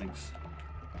hate these things.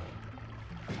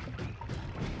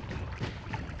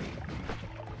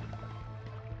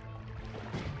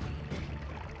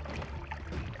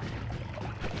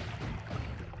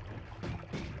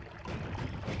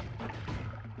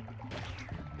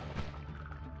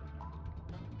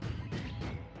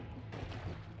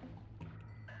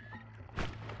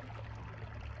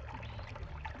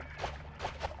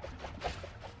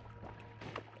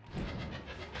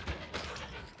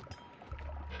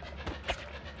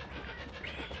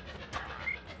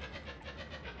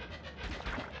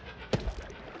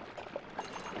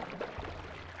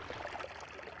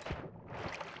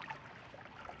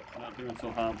 Not doing so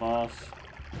hot, boss.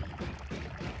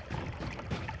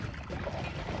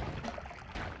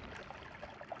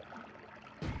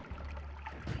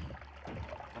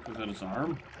 What is that, his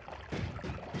arm?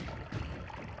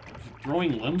 Is he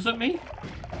throwing limbs at me?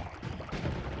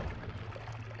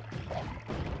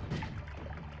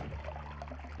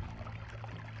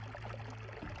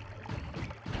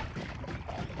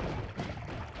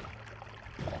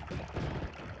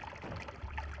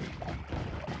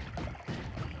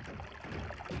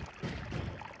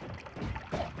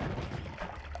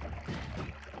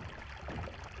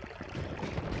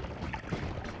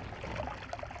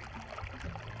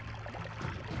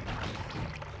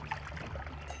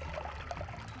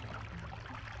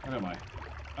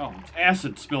 It's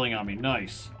acid spilling on me.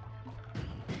 Nice.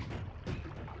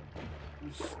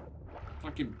 There's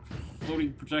fucking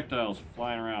floating projectiles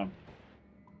flying around.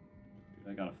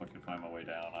 I gotta fucking find my way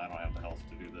down. I don't have the health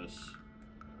to do this.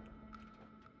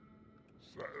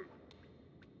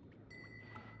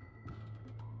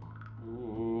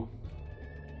 Ooh.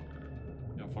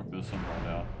 Yeah, fuck this. I'm going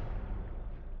down.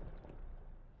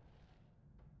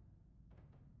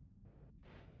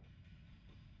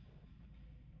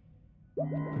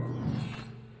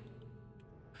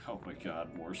 Oh my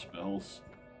god, more spells.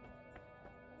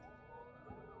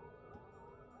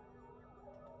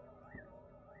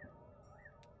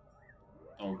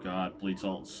 Oh god, bleeds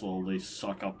out slowly,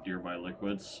 suck up nearby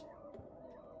liquids.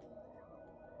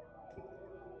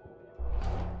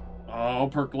 Oh,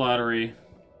 perk lottery.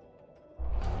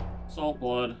 Salt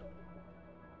blood.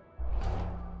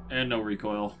 And no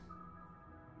recoil.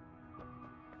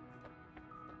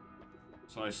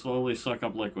 So I slowly suck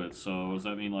up liquids, so does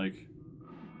that mean like...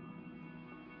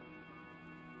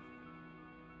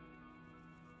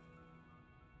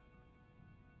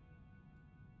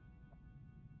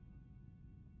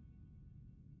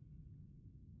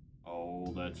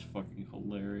 Oh, that's fucking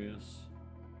hilarious.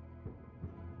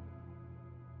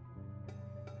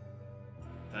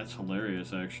 That's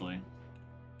hilarious, actually.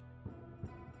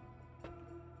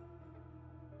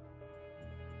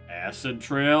 Acid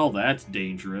trail? That's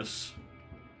dangerous.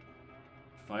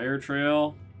 Fire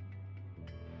trail?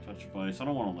 Touch device. I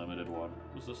don't want a limited one.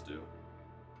 What does this do?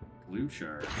 Glue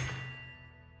charge.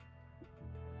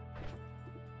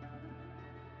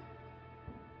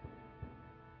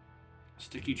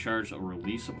 Sticky charge, a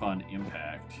release upon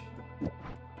impact. I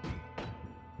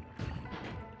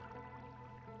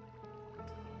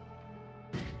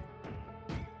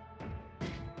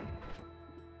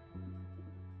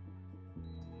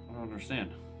don't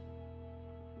understand.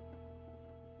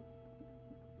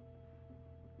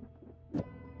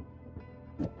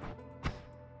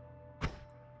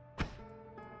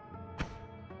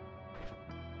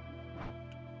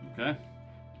 Okay.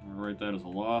 I'm gonna write that as a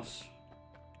loss.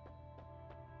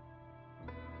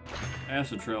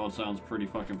 Acid trail, it sounds pretty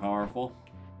fucking powerful.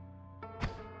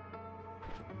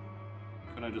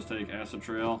 Can I just take acid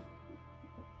trail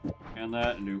and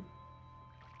that and do...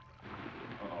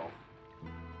 Uh-oh.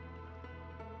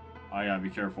 I gotta be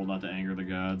careful not to anger the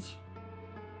gods.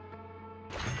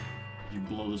 You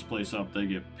blow this place up, they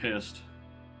get pissed.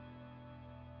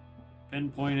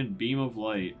 Pinpointed beam of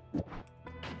light.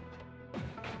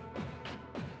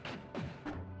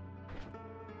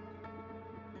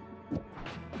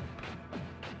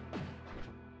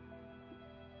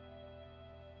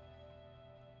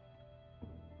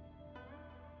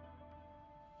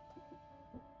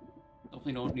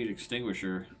 Definitely don't need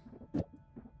extinguisher.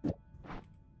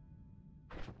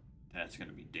 That's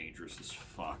gonna be dangerous as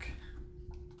fuck.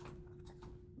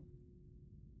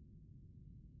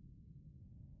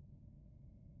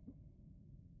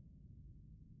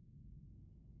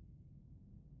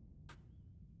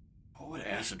 What would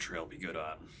acid trail be good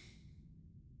on?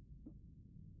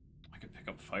 I could pick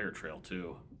up fire trail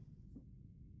too.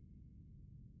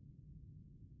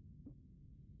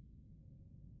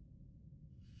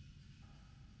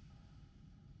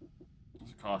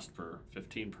 What's the cost per?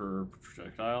 15 per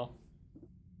projectile?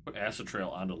 Put acid trail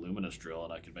onto luminous drill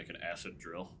and I can make an acid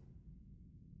drill.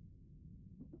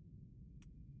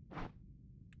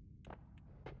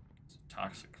 It's a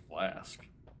toxic flask.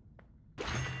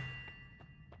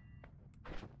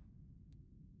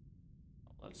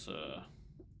 Let's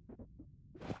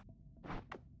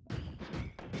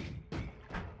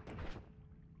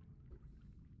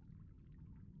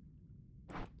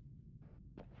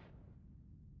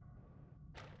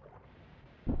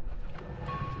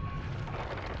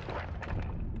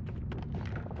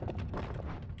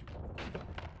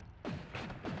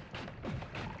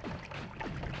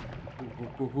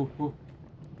Ooh,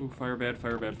 fire bad,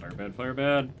 fire bad, fire bad, fire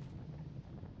bad.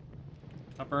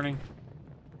 Stop burning.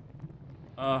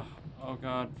 Oh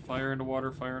god, fire into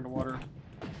water, fire into water.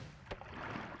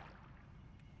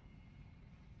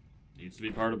 Needs to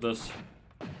be part of this.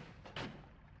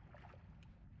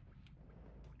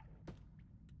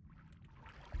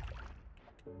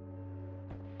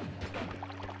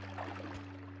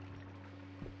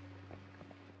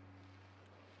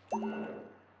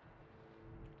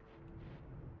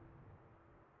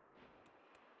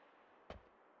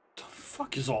 The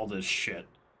fuck is all this shit?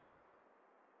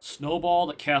 Snowball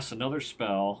that casts another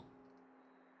spell.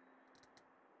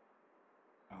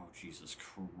 Oh, Jesus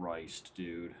Christ,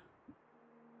 dude.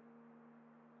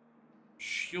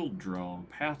 Shield drone,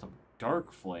 path of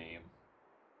dark flame.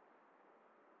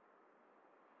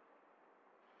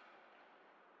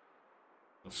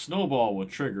 The snowball will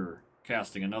trigger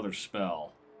casting another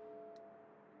spell.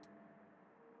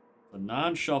 The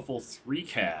non-shuffle 3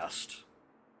 cast.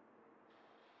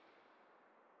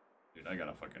 Dude, I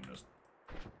gotta fucking just...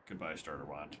 Goodbye, starter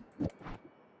wand.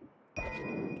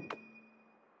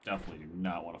 Definitely do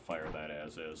not want to fire that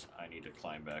as is. I need to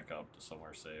climb back up to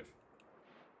somewhere safe.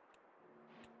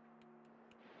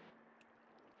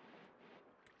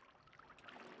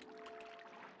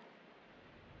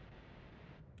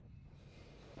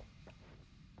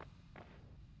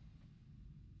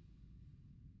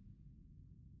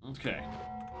 Okay.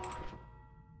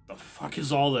 The fuck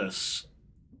is all this?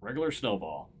 Regular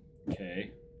snowball.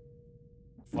 Okay.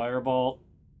 Fireball.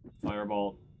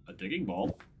 Fireball. A digging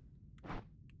bolt.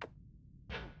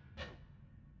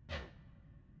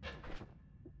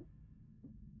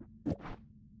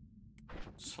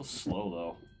 So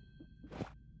slow,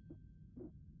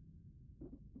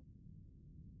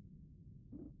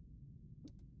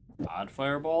 though. Odd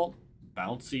fireball.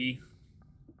 Bouncy.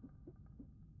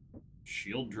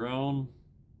 Shield drone.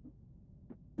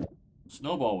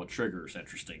 Snowball with trigger is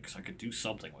interesting because I could do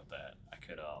something with that. I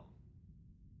could,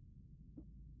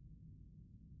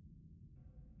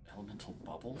 elemental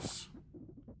bubbles?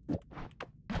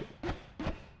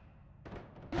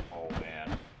 Oh,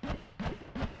 man.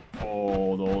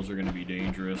 Oh, those are going to be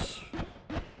dangerous.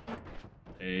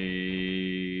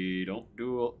 They don't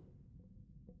do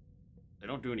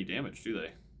any damage, do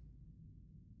they?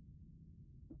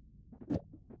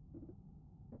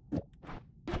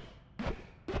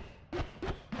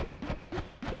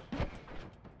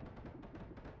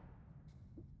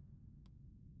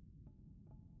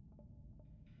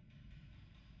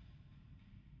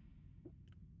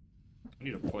 I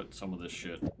need to put some of this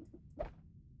shit,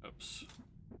 oops,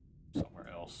 somewhere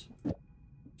else.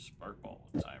 Spark ball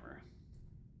timer.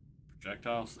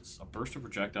 Projectiles, that's a burst of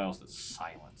projectiles that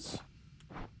silence.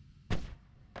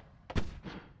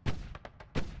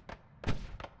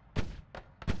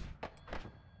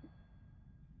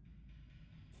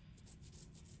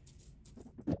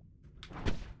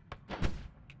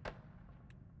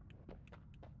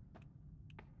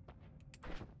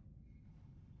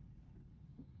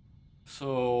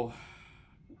 So,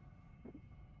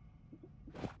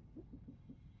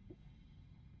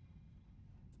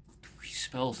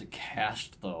 spells it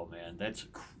cast though, man. That's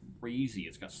crazy.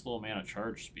 It's got slow mana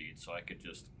charge speed, so I could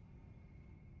just...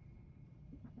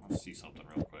 Let's see something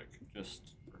real quick,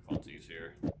 just for funsies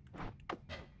here.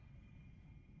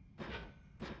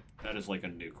 That is like a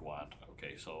nuke wand.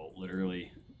 Okay, so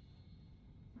literally...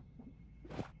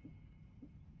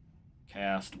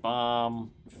 Cast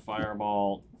bomb,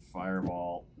 fireball,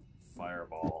 fireball,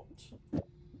 fireball.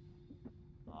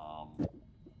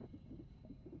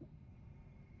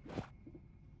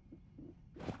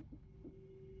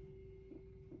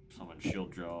 Summon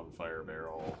shield drone, fire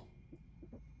barrel.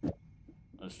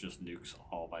 That's just nukes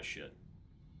all my shit.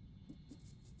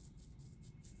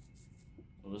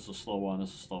 So this is a slow one, this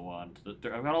is a slow one. I've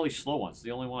got all these slow ones.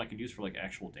 The only one I can use for like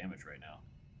actual damage right now.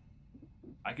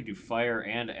 I could do fire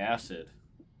and acid.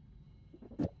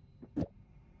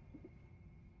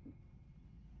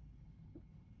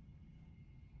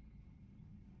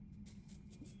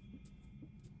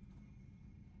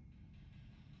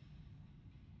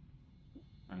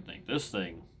 I think this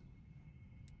thing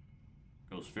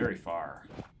goes very far.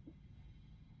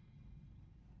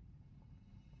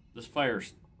 This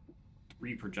fires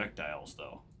 3 projectiles,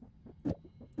 though.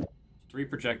 3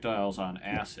 projectiles on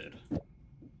acid.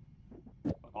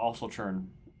 But also turn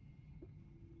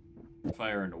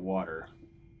fire into water.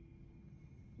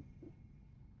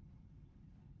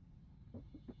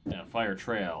 And a fire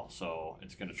trail, so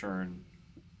it's going to turn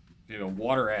a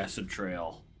water acid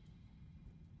trail.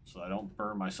 So I don't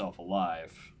burn myself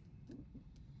alive.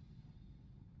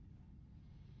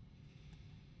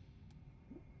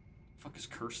 Fuck is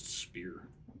Cursed Spear?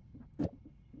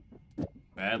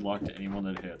 Bad luck to anyone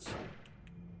that hits.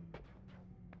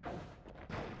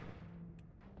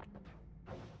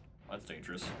 That's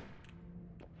dangerous.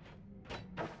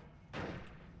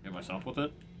 Hit myself with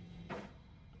it?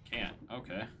 Can't.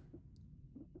 Okay.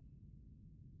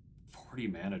 40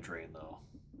 mana drain, though.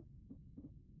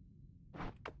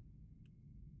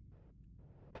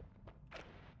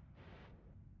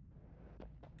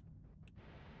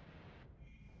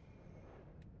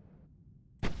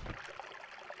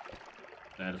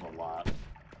 That is a lot.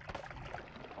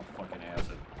 I'll fucking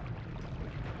acid.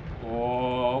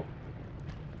 Oh.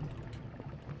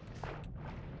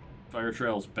 Fire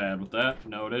trail's bad with that.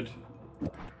 Noted.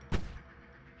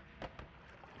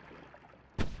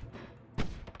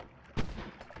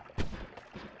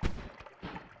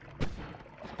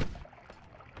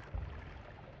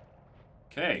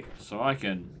 Okay, so I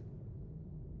can...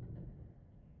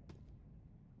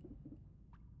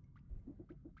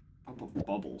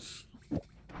 Bubbles.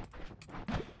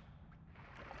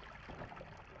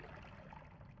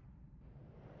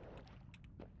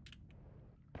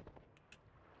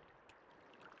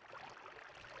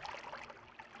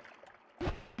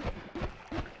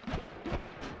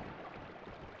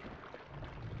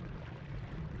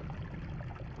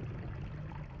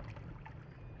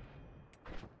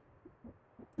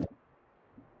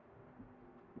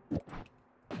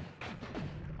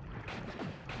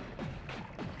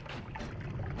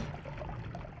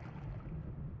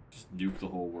 Just nuke the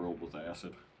whole world with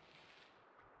acid.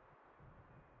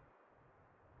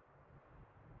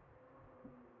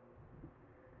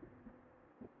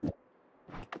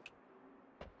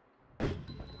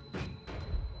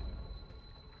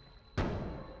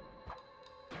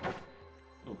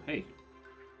 Oh, hey.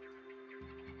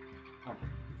 Oh,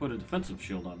 put a defensive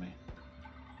shield on me.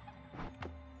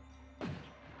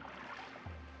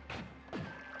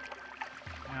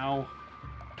 Ow.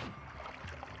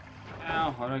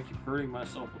 Ow, why do I keep hurting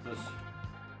myself with this?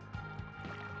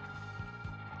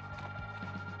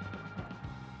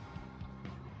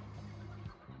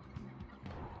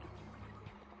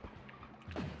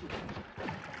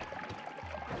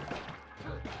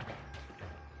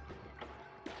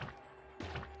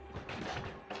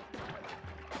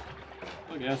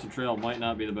 Look, acid trail might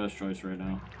not be the best choice right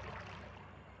now.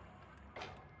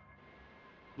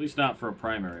 At least not for a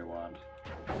primary wand.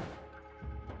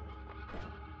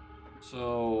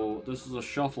 So, this is a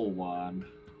shuffle wand.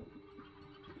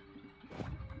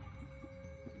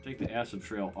 Take the acid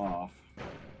trail off.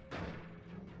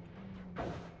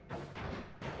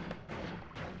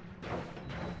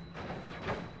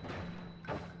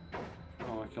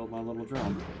 Oh, I killed my little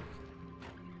drum.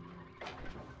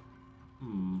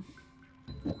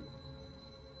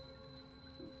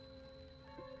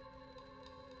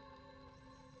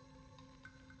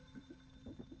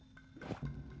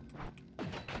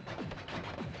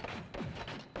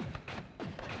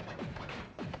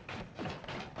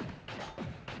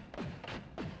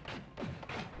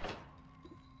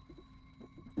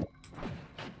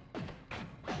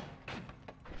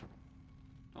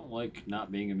 Like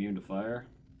not being immune to fire.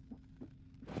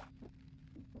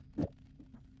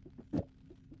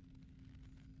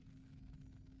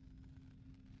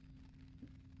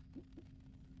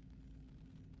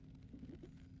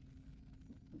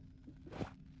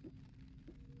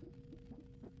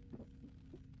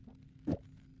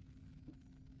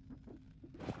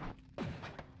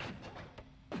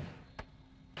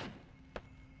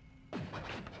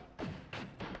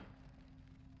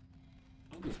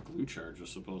 What is glue charge is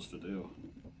supposed to do?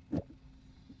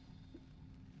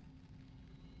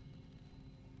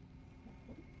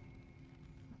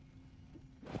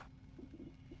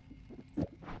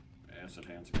 Acid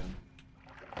hands again.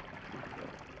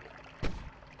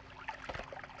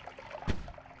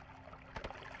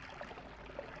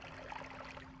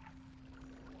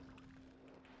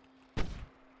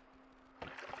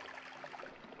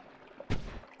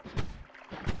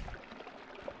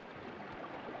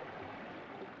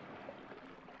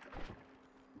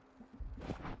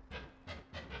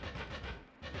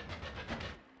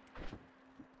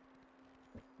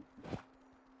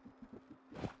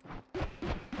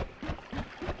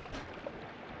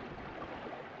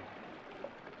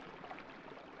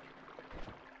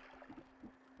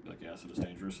 Acid is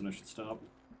dangerous and I should stop.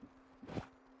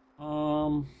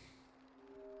 One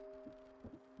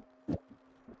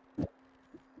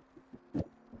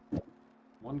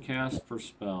cast per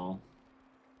spell.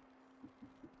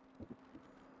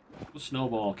 The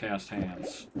snowball cast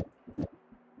hands.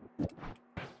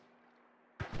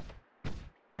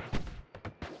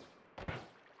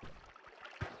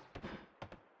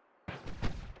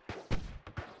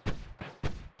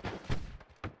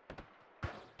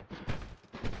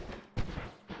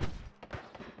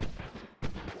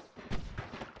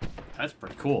 That's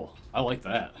pretty cool. I like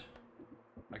that.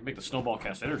 I can make the snowball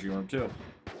cast energy orb too.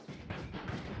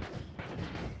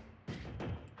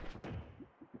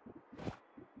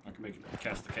 I can make it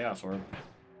cast the chaos orb.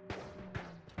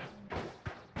 That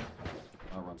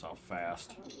runs out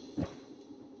fast.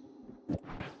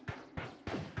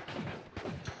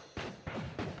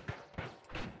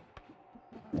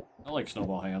 I like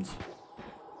snowball hands.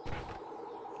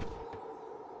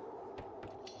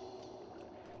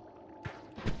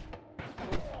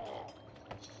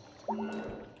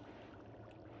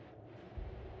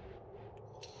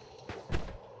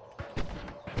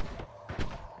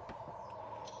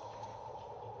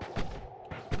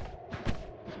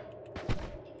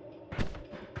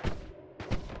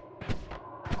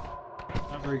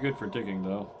 Very good for digging,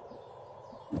 though.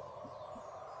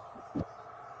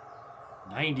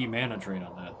 90 mana drain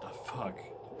on that. The fuck?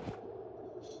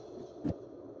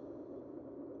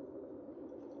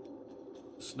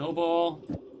 Snowball.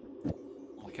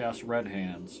 I'll cast Red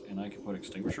Hands, and I can put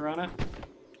Extinguisher on it.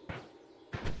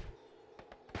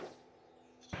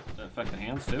 Does that affect the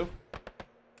hands, too?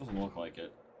 Doesn't look like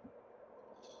it.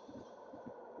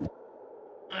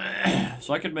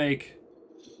 So I could make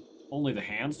only the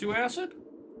hands do acid?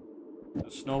 The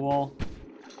Snowball.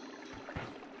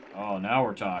 Oh, now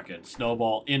we're talking.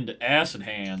 Snowball into acid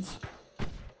hands.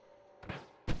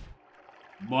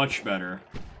 Much better.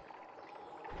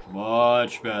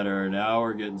 Much better. Now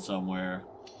we're getting somewhere.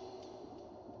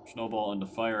 Snowball into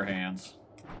fire hands.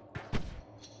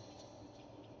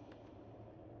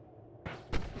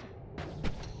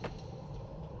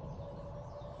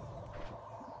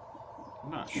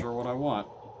 I'm not sure what I want.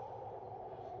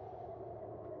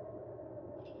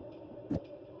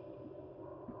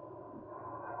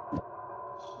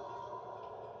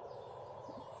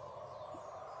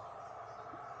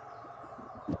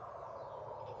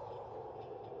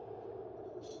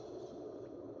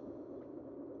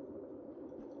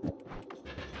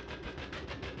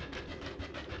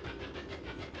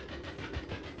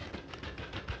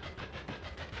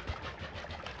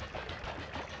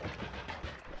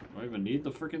 Do I even need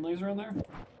the freaking laser on there?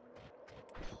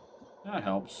 That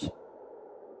helps.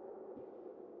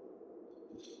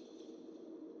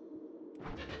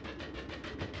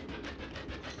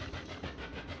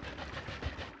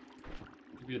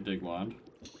 Give me a dig wand.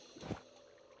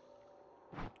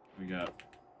 We got.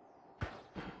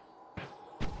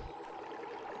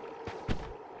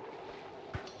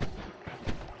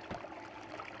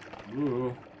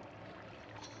 Ooh.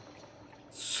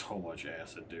 So much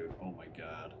acid, dude. Oh my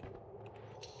god.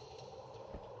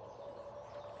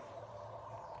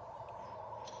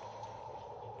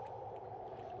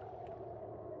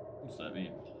 What does that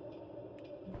mean?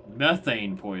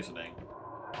 Methane poisoning.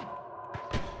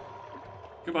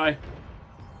 Goodbye.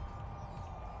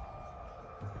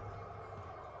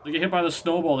 They get hit by the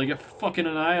snowball, they get fucking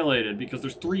annihilated because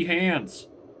there's 3 hands.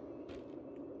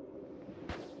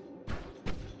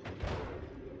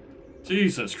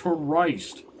 Jesus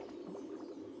Christ.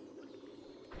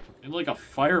 Need like a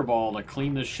fireball to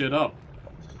clean this shit up.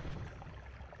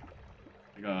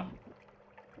 Like a...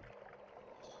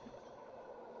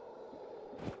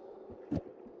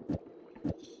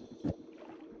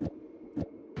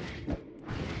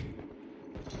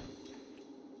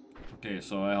 Okay,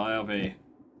 so I'll have a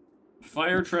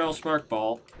fire trail spark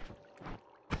ball.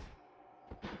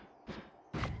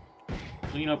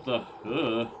 Clean up the...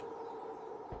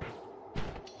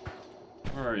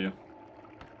 Where are you?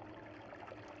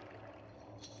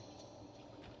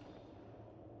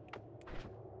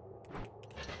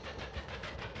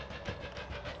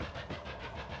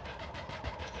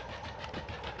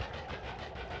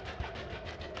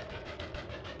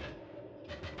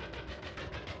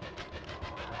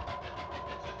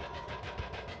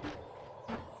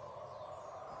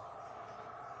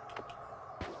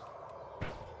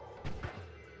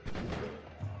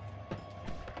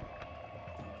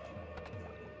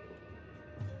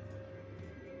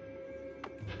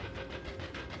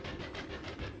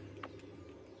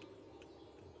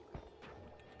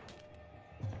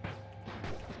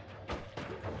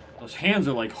 Those hands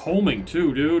are like homing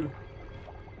too, dude.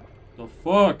 The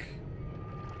fuck?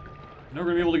 Never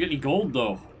gonna be able to get any gold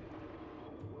though.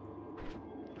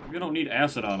 We don't need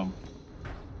acid on them.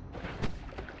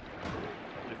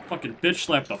 They fucking bitch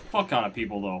slap the fuck out of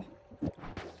people though.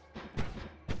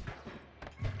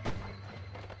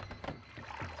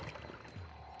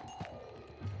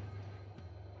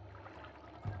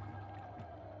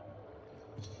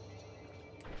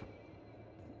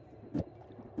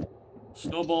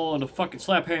 Snowball and a fucking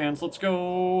slap hands. Let's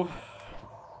go.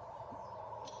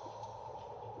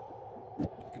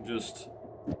 I can just...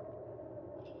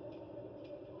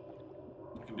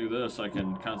 I can do this. I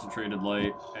can concentrated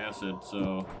light acid,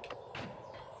 so...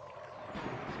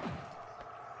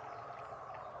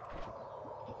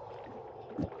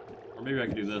 Or maybe I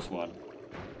can do this one.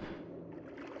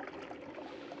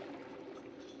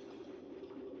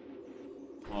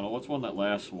 Oh no, what's one that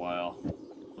lasts a while?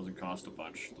 Doesn't cost a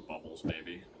bunch. The bubbles,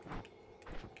 maybe.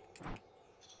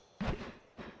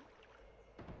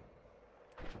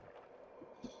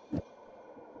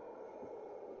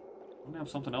 Wouldn't have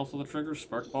something else with a trigger?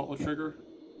 Spark bolt with trigger?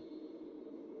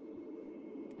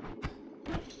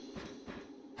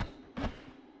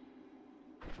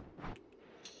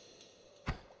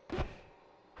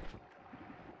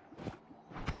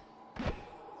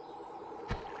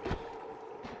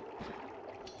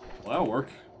 that'll work.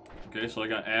 Okay, so I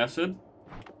got acid.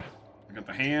 I got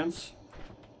the hands.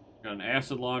 Got an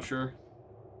acid launcher.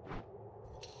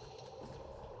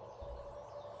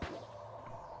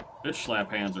 Bitch slap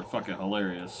hands are fucking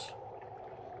hilarious.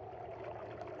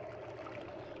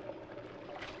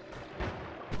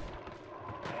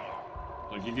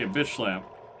 Like, you get bitch slap.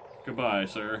 Goodbye,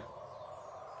 sir.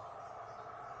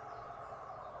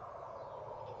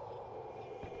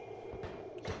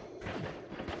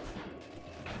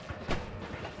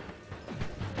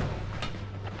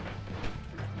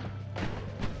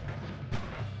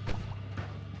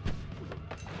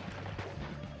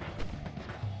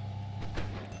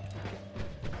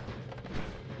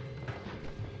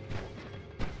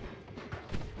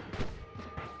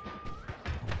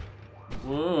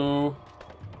 Whoa.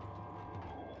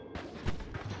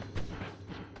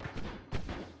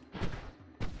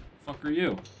 Fuck are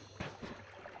you?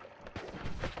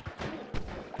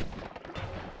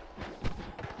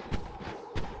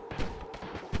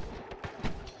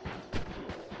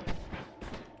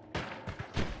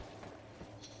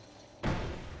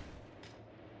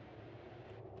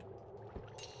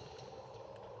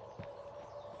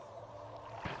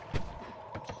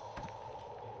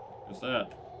 What's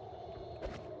that?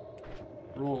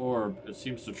 Pearl orb. It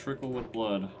seems to trickle with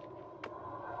blood.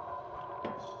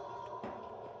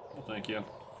 Well, thank you.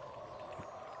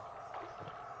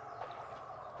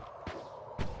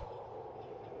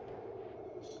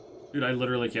 Dude, I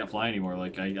literally can't fly anymore.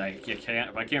 Like, I can't.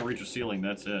 If I can't reach a ceiling,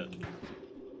 that's it.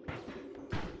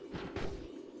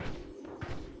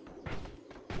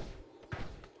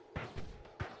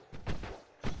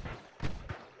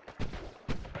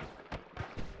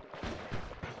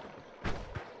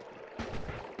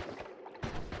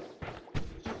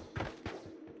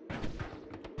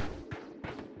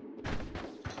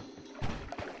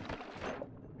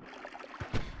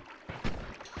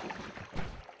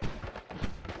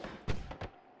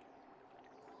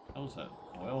 What is that?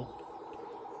 Oil?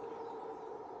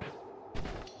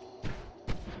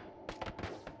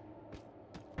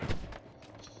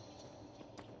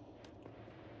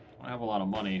 I don't have a lot of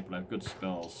money, but I have good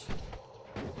spells.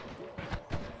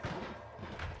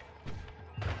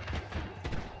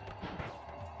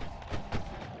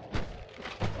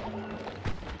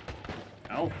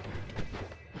 Ow.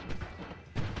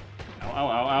 Ow, ow,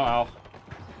 ow, ow, ow.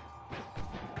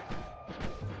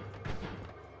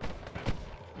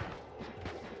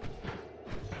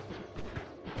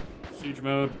 Siege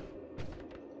mode.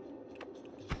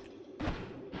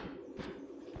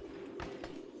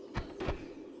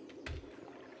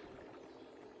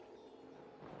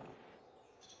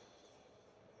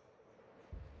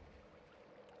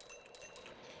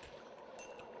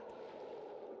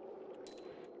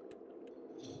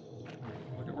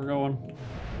 Look at we're going.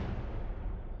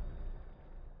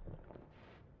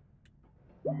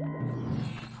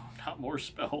 Not more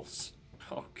spells.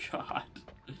 Oh god.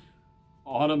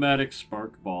 Automatic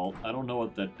spark ball. I don't know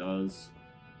what that does.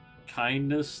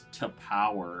 Kindness to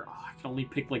power. Oh, I can only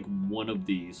pick like one of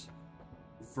these.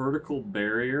 Vertical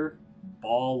barrier.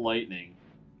 Ball lightning.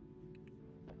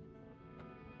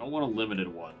 I don't want a limited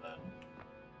one then.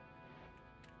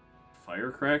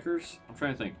 Firecrackers? I'm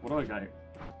trying to think. What do I got here?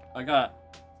 I got...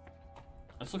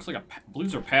 This looks like a...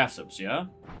 Blues are passives, yeah?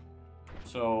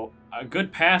 So a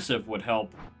good passive would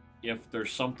help if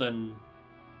there's something...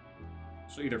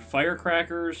 So either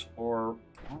firecrackers or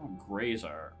I don't know what grays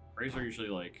are. Grays are usually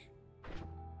like...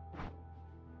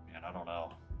 Man, I don't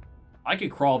know. I can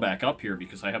crawl back up here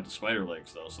because I have the spider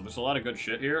legs though, so there's a lot of good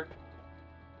shit here.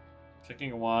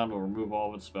 Ticking a wand will remove all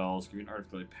of its spells, give you an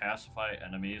artificially pacify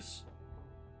enemies.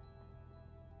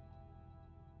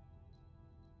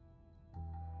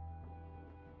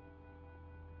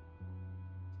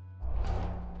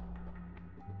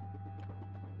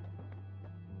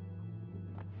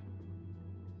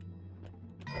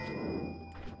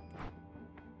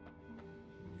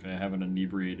 Okay, I have an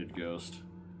inebriated ghost.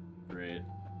 Great.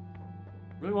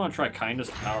 I really want to try Kindness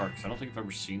to Power, because I don't think I've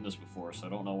ever seen this before, so I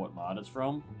don't know what mod it's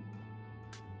from.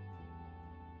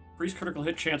 Increase critical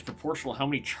hit chance proportional to how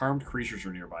many charmed creatures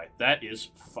are nearby. That is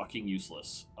fucking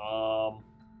useless.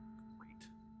 Great.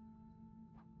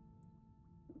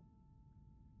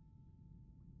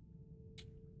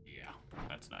 Yeah,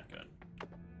 that's not good.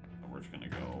 So we're just gonna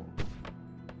go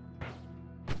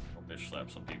bitch slap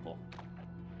some people.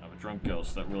 I have a drunk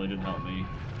ghost, that really didn't help me.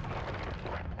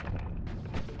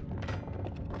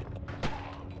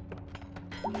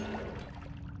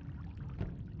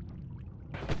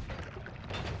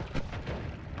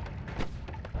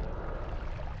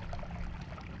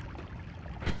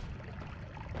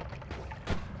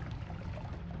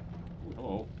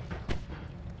 Hello.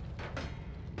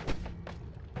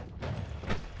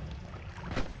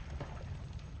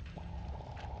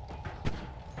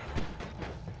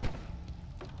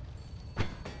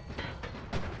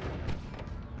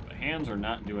 hands are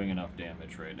not doing enough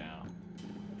damage right now.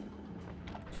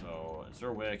 So, is there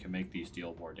a way I can make these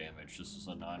deal more damage? This is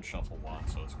a non-shuffle one,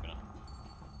 so it's gonna...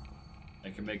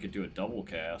 I can make it do a double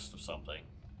cast of something.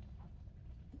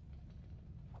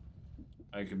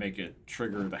 I can make it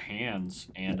trigger the hands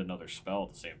and another spell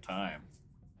at the same time.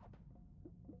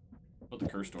 Put the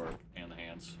cursed orb and the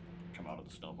hands come out of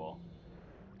the snowball.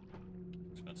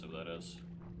 Expensive that is.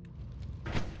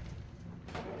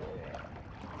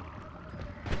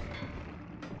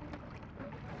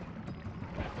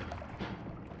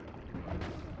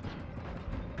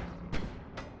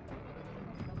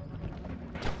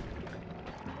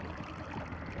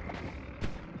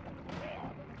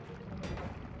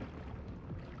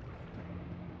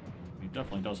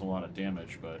 Definitely does a lot of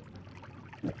damage, but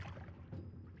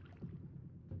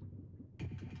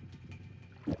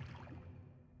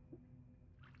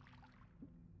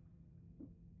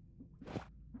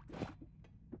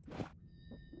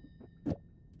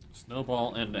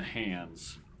snowball into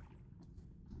hands.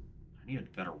 I need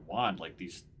a better wand. Like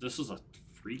these, this is a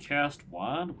 3-cast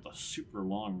wand with a super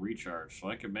long recharge, so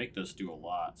I could make this do a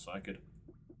lot. So I could.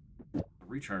 The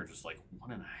recharge is like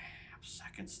 1.5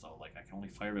 seconds though. Like I can only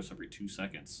fire this every 2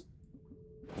 seconds.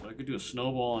 So I could do a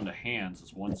snowball into hands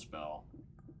as one spell.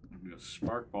 I could do a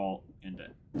spark ball into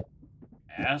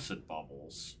acid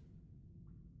bubbles.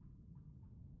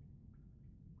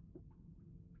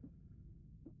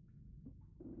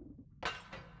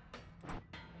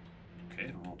 Okay, I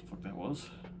don't know what the fuck that was.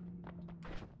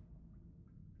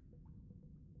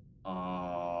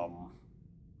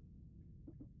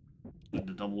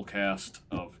 The double cast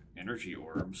of energy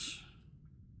orbs.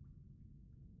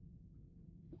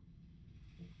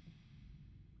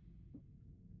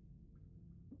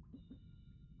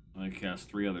 I cast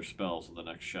 3 other spells in the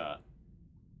next shot.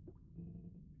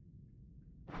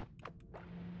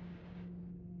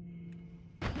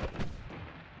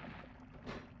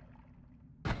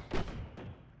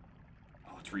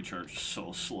 Oh, its recharge is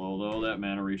so slow though. That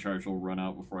mana recharge will run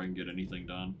out before I can get anything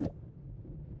done.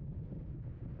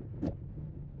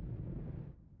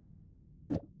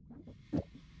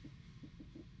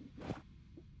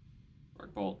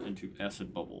 Spark bolt into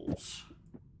acid bubbles.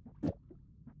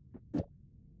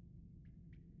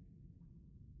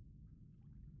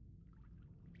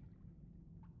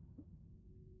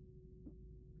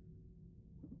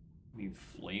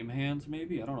 Flame hands,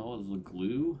 maybe? I don't know. Is the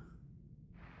glue?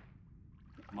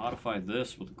 Modify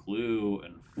this with glue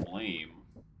and flame.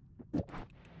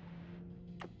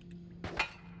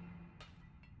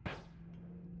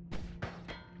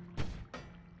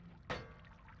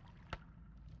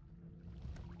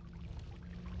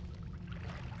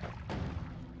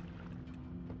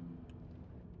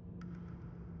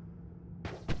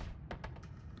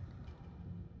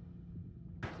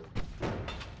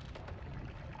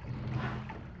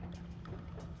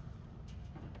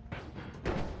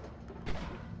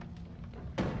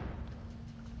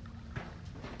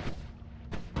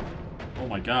 Oh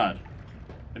my god.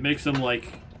 It makes them,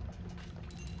 like,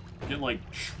 get,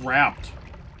 like, trapped.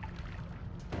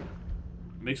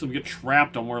 It makes them get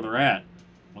trapped on where they're at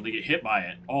when they get hit by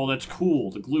it. Oh, that's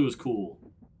cool. The glue is cool.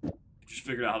 Just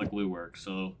figured out how the glue works,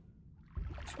 so...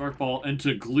 Spark ball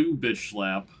into glue bitch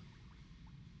slap.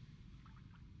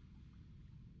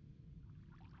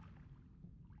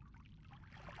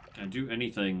 Can I do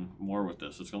anything more with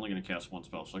this? It's only going to cast 1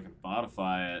 spell, so I can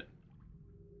modify it.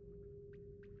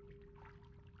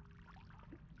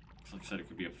 Like I said, it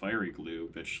could be a fiery glue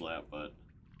bitch slap, but...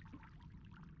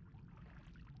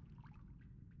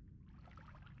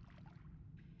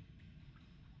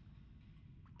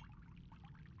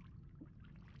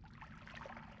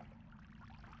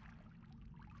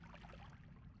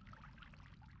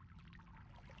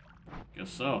 Guess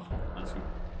so. That's good.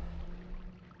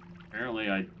 Apparently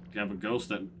I have a ghost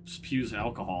that spews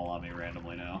alcohol on me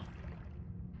randomly now.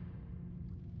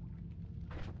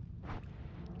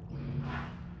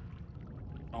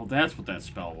 Oh, that's what that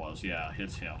spell was. Yeah,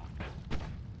 hits him.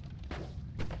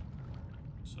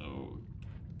 So,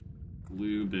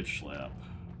 glue bitch slap.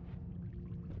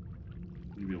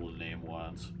 You'll be able to name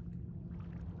ones.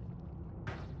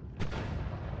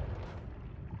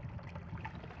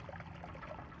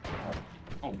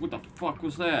 Oh, what the fuck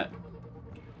was that?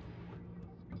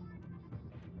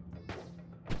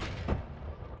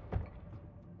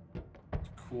 It's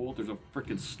cool. There's a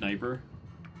frickin' sniper.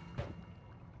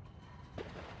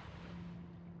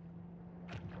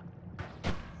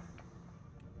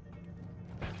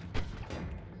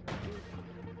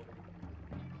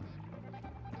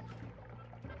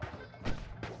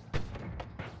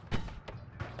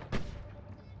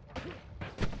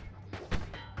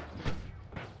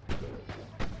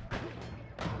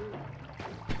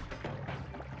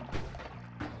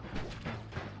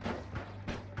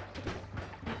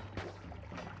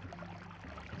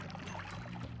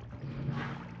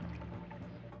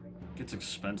 It's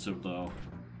expensive though.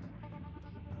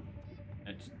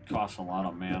 It costs a lot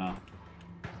of mana.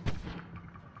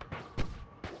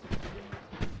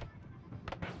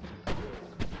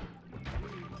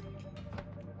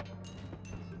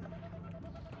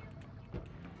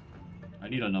 I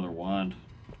need another wand.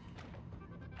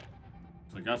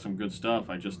 So I got some good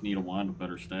stuff. I just need a wand with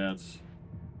better stats.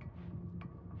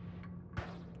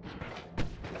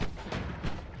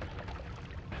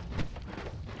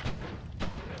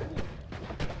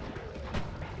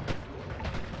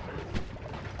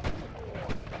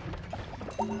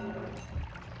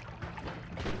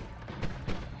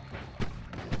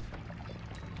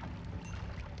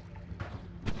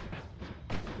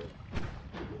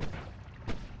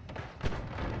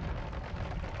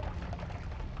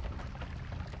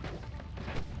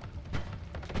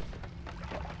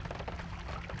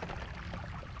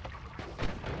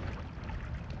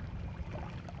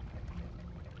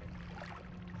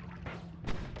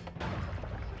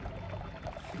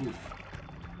 Oof.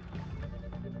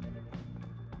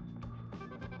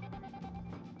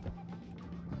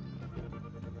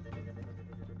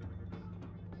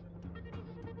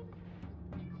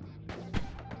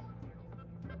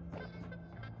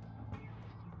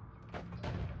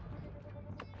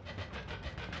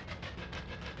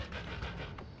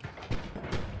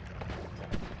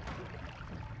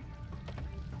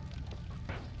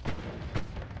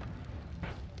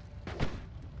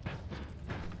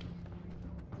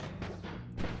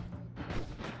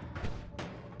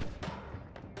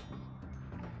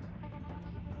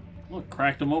 Look,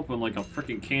 cracked them open like a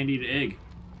freaking candied egg.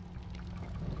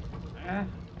 Ah,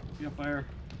 yeah, fire.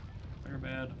 Fire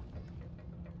bad.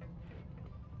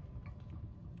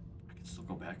 I can still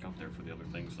go back up there for the other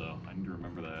things, though. I need to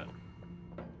remember that.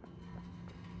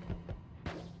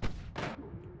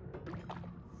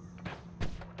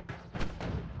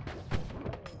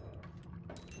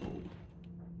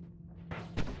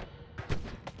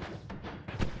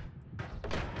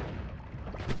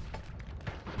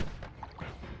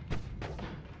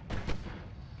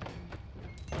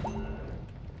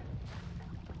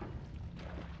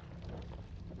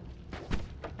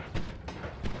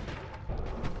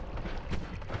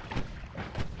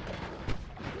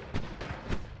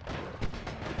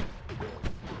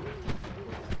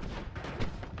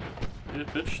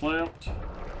 Bitch slapped.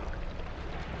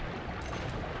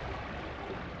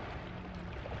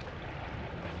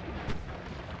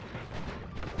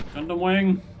 Gundam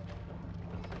wing.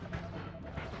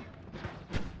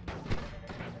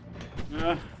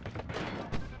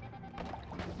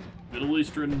 Middle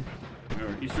Eastern,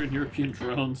 or Eastern European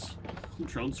drones.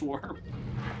 Drone swarm.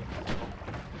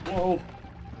 Whoa.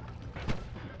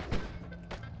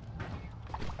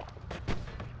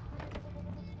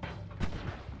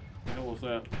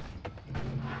 That.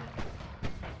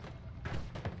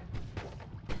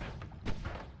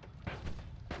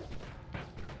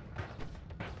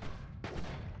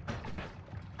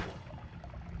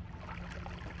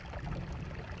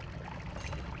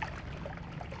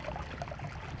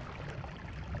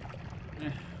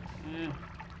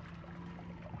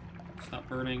 Stop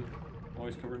burning.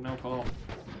 Always covered in alcohol.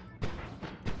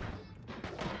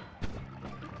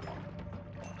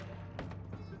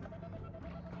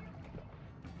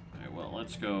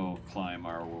 Let's go climb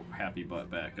our happy butt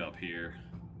back up here.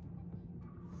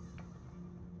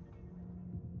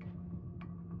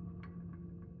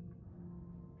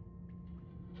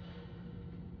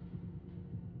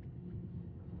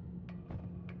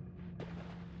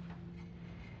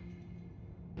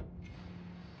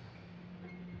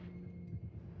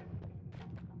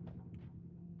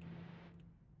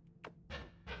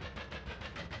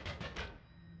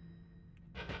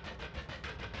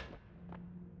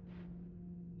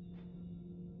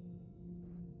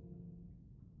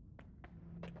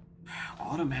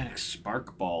 Automatic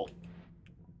spark bolt.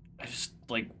 I just,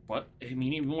 like, what? I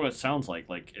mean, even what it sounds like,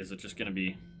 is it just gonna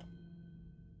be...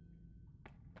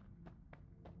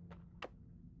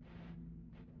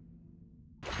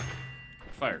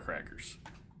 Firecrackers.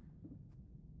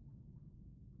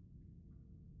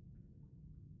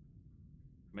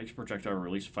 Makes projectile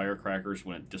release firecrackers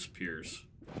when it disappears.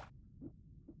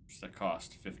 What's that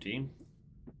cost? 15?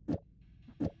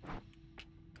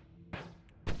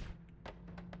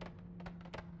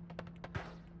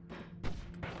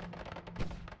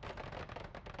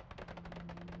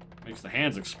 Makes the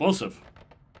hands explosive.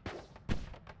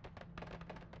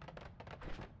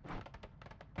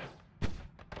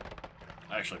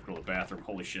 I actually have to go to the bathroom.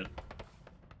 Holy shit.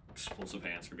 Explosive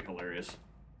hands are gonna be hilarious.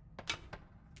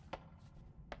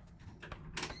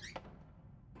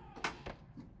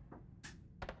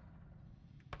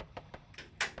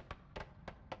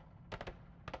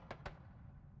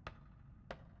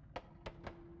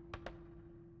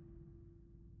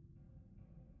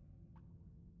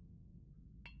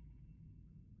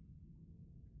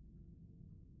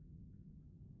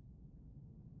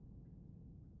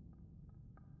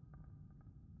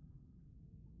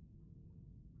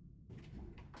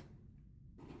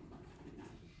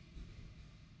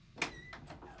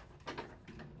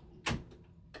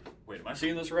 Wait, am I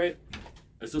seeing this right?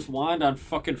 Is this wand on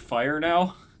fucking fire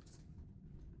now?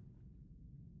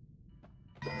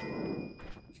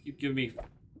 Just keep giving me...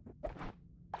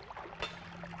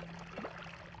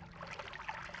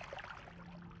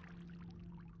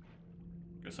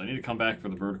 Guess I need to come back for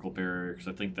the vertical barrier, because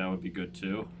I think that would be good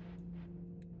too.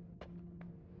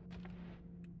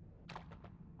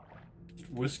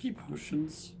 Whiskey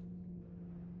potions.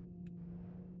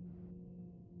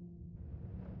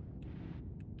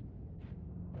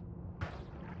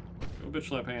 Go bitch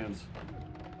slap hands.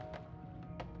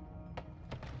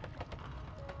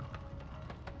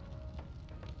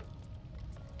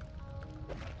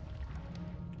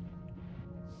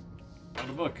 Found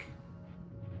a book.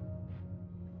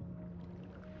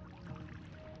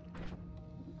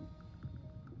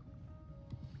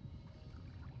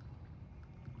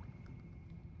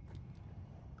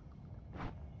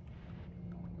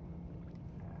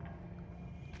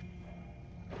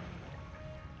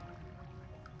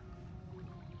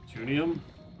 Tunium.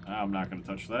 I'm not going to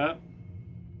touch that.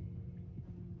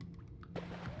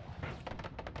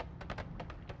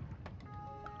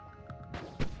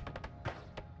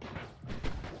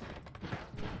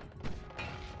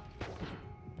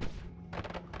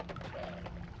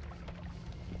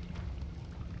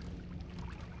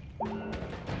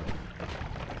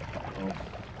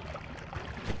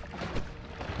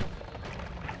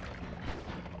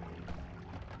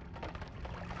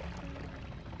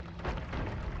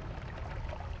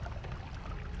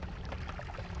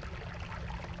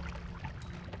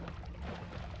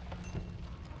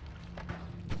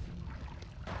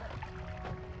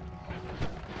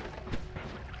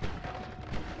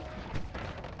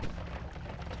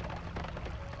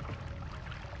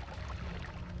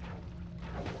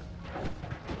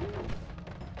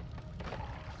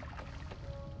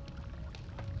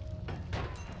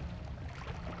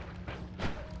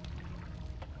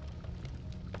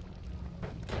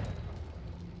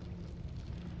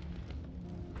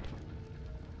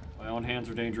 My own hands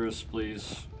are dangerous,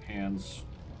 please. Hands.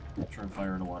 Turn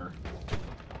fire into water.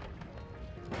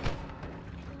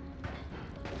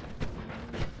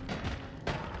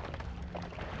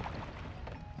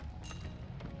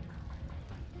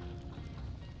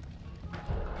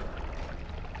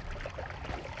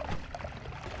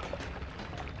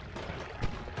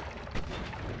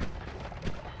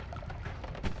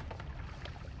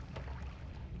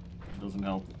 Doesn't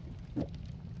help.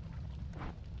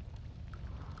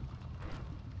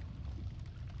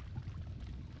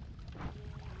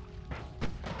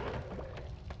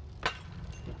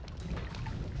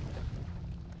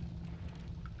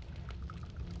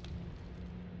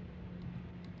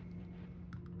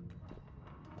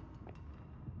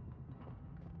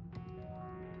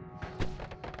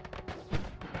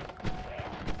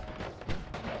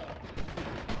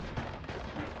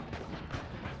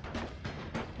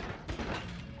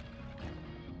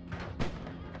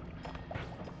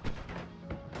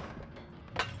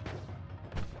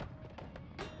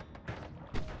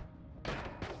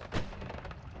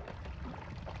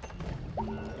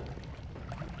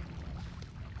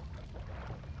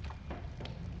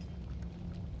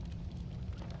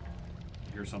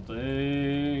 Hear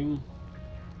something.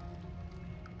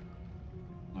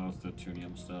 Oh, it's the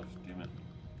tunium stuff. Damn it.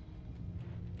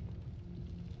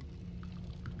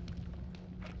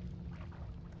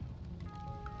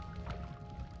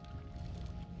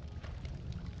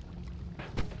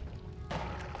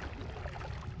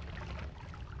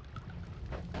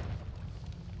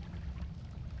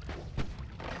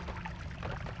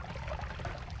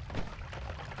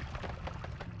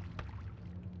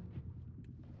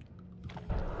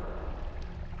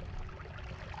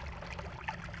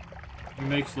 He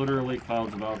makes literally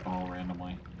clouds of alcohol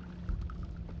randomly.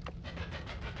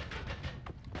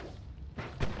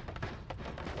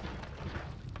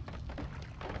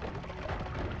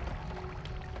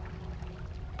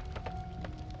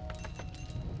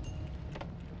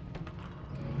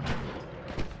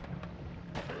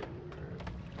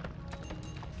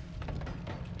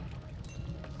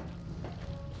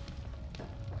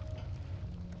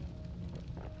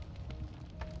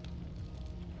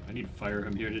 I need fire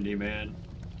immunity, man.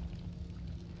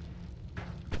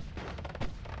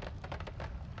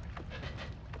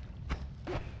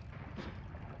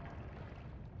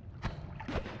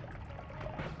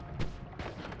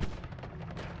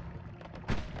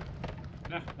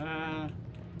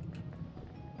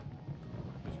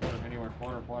 There's water anywhere.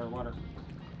 Water, water, water.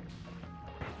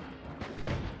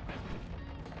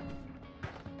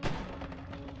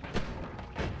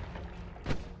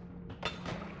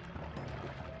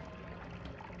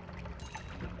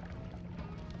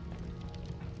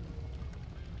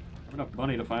 have enough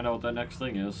money to find out what that next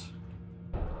thing is.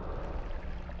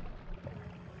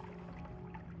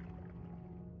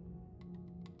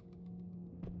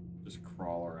 Just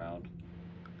crawl around.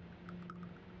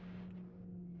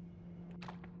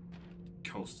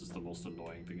 Coast is the most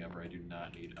annoying thing ever. I do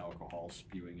not need alcohol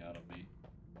spewing out of me.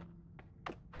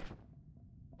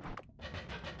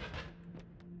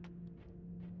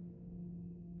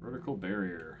 Vertical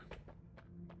barrier.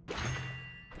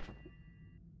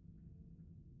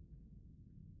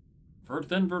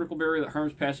 Then vertical barrier that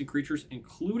harms passing creatures,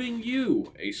 including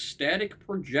you. A static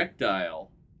projectile.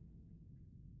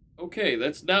 Okay,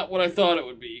 that's not what I thought it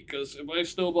would be, because if I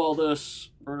snowball this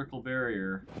vertical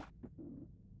barrier...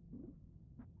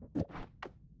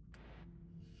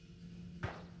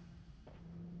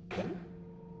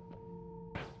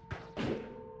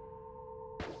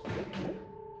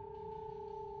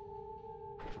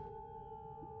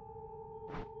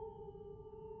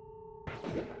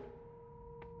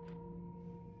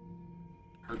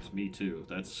 Hurts me too.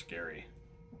 That's scary.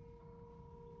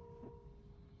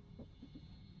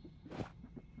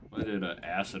 I did an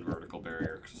acid vertical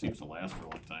barrier because it seems to last for a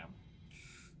long time.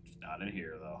 Just not in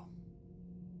here though.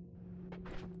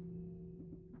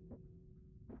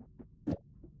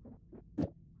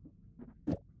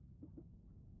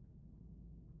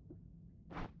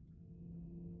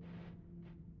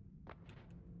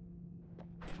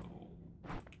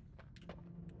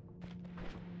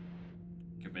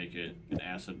 Make it an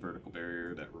acid vertical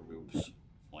barrier that removes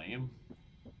flame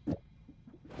and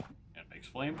makes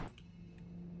flame.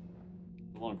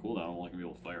 It's a long cooldown. I'm only gonna be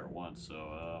able to fire it once, so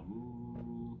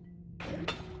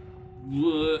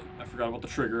I forgot about the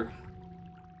trigger.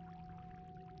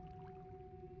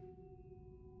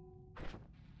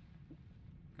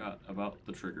 Forgot about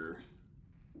the trigger.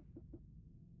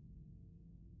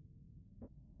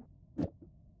 Yeah,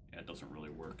 it doesn't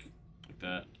really work like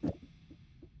that.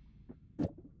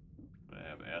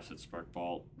 Acid spark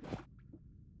bolt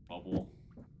bubble.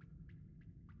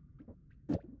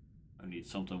 I need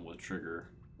something with trigger.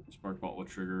 Spark bolt with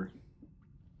trigger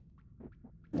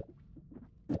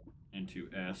into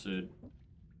acid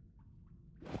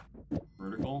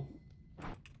vertical.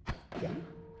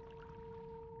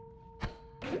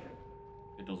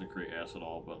 It doesn't create acid at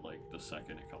all, but like the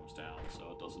second it comes down,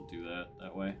 so it doesn't do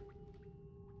that way.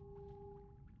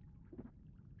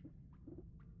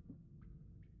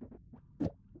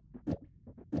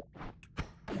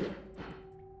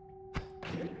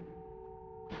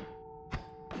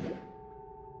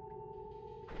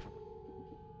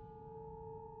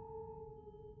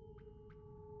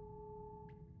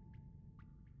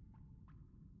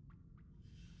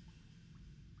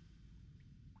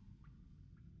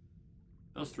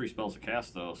 Those 3 spells to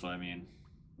cast though, so I mean,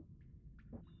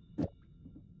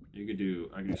 you could do.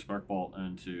 I could do Spark Bolt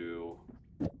into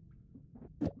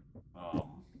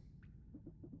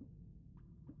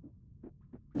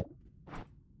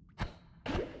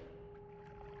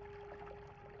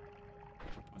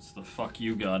what's the fuck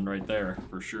you gun right there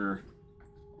for sure.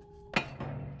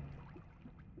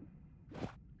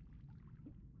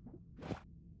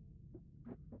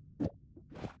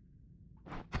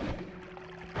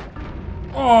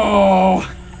 Oh!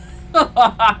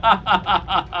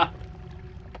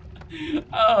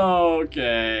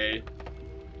 Okay.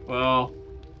 Well,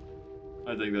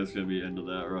 I think that's gonna be the end of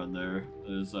that run there.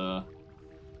 There's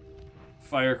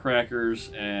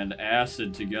firecrackers and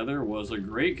acid together was a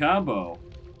great combo.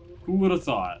 Who would have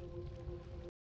thought?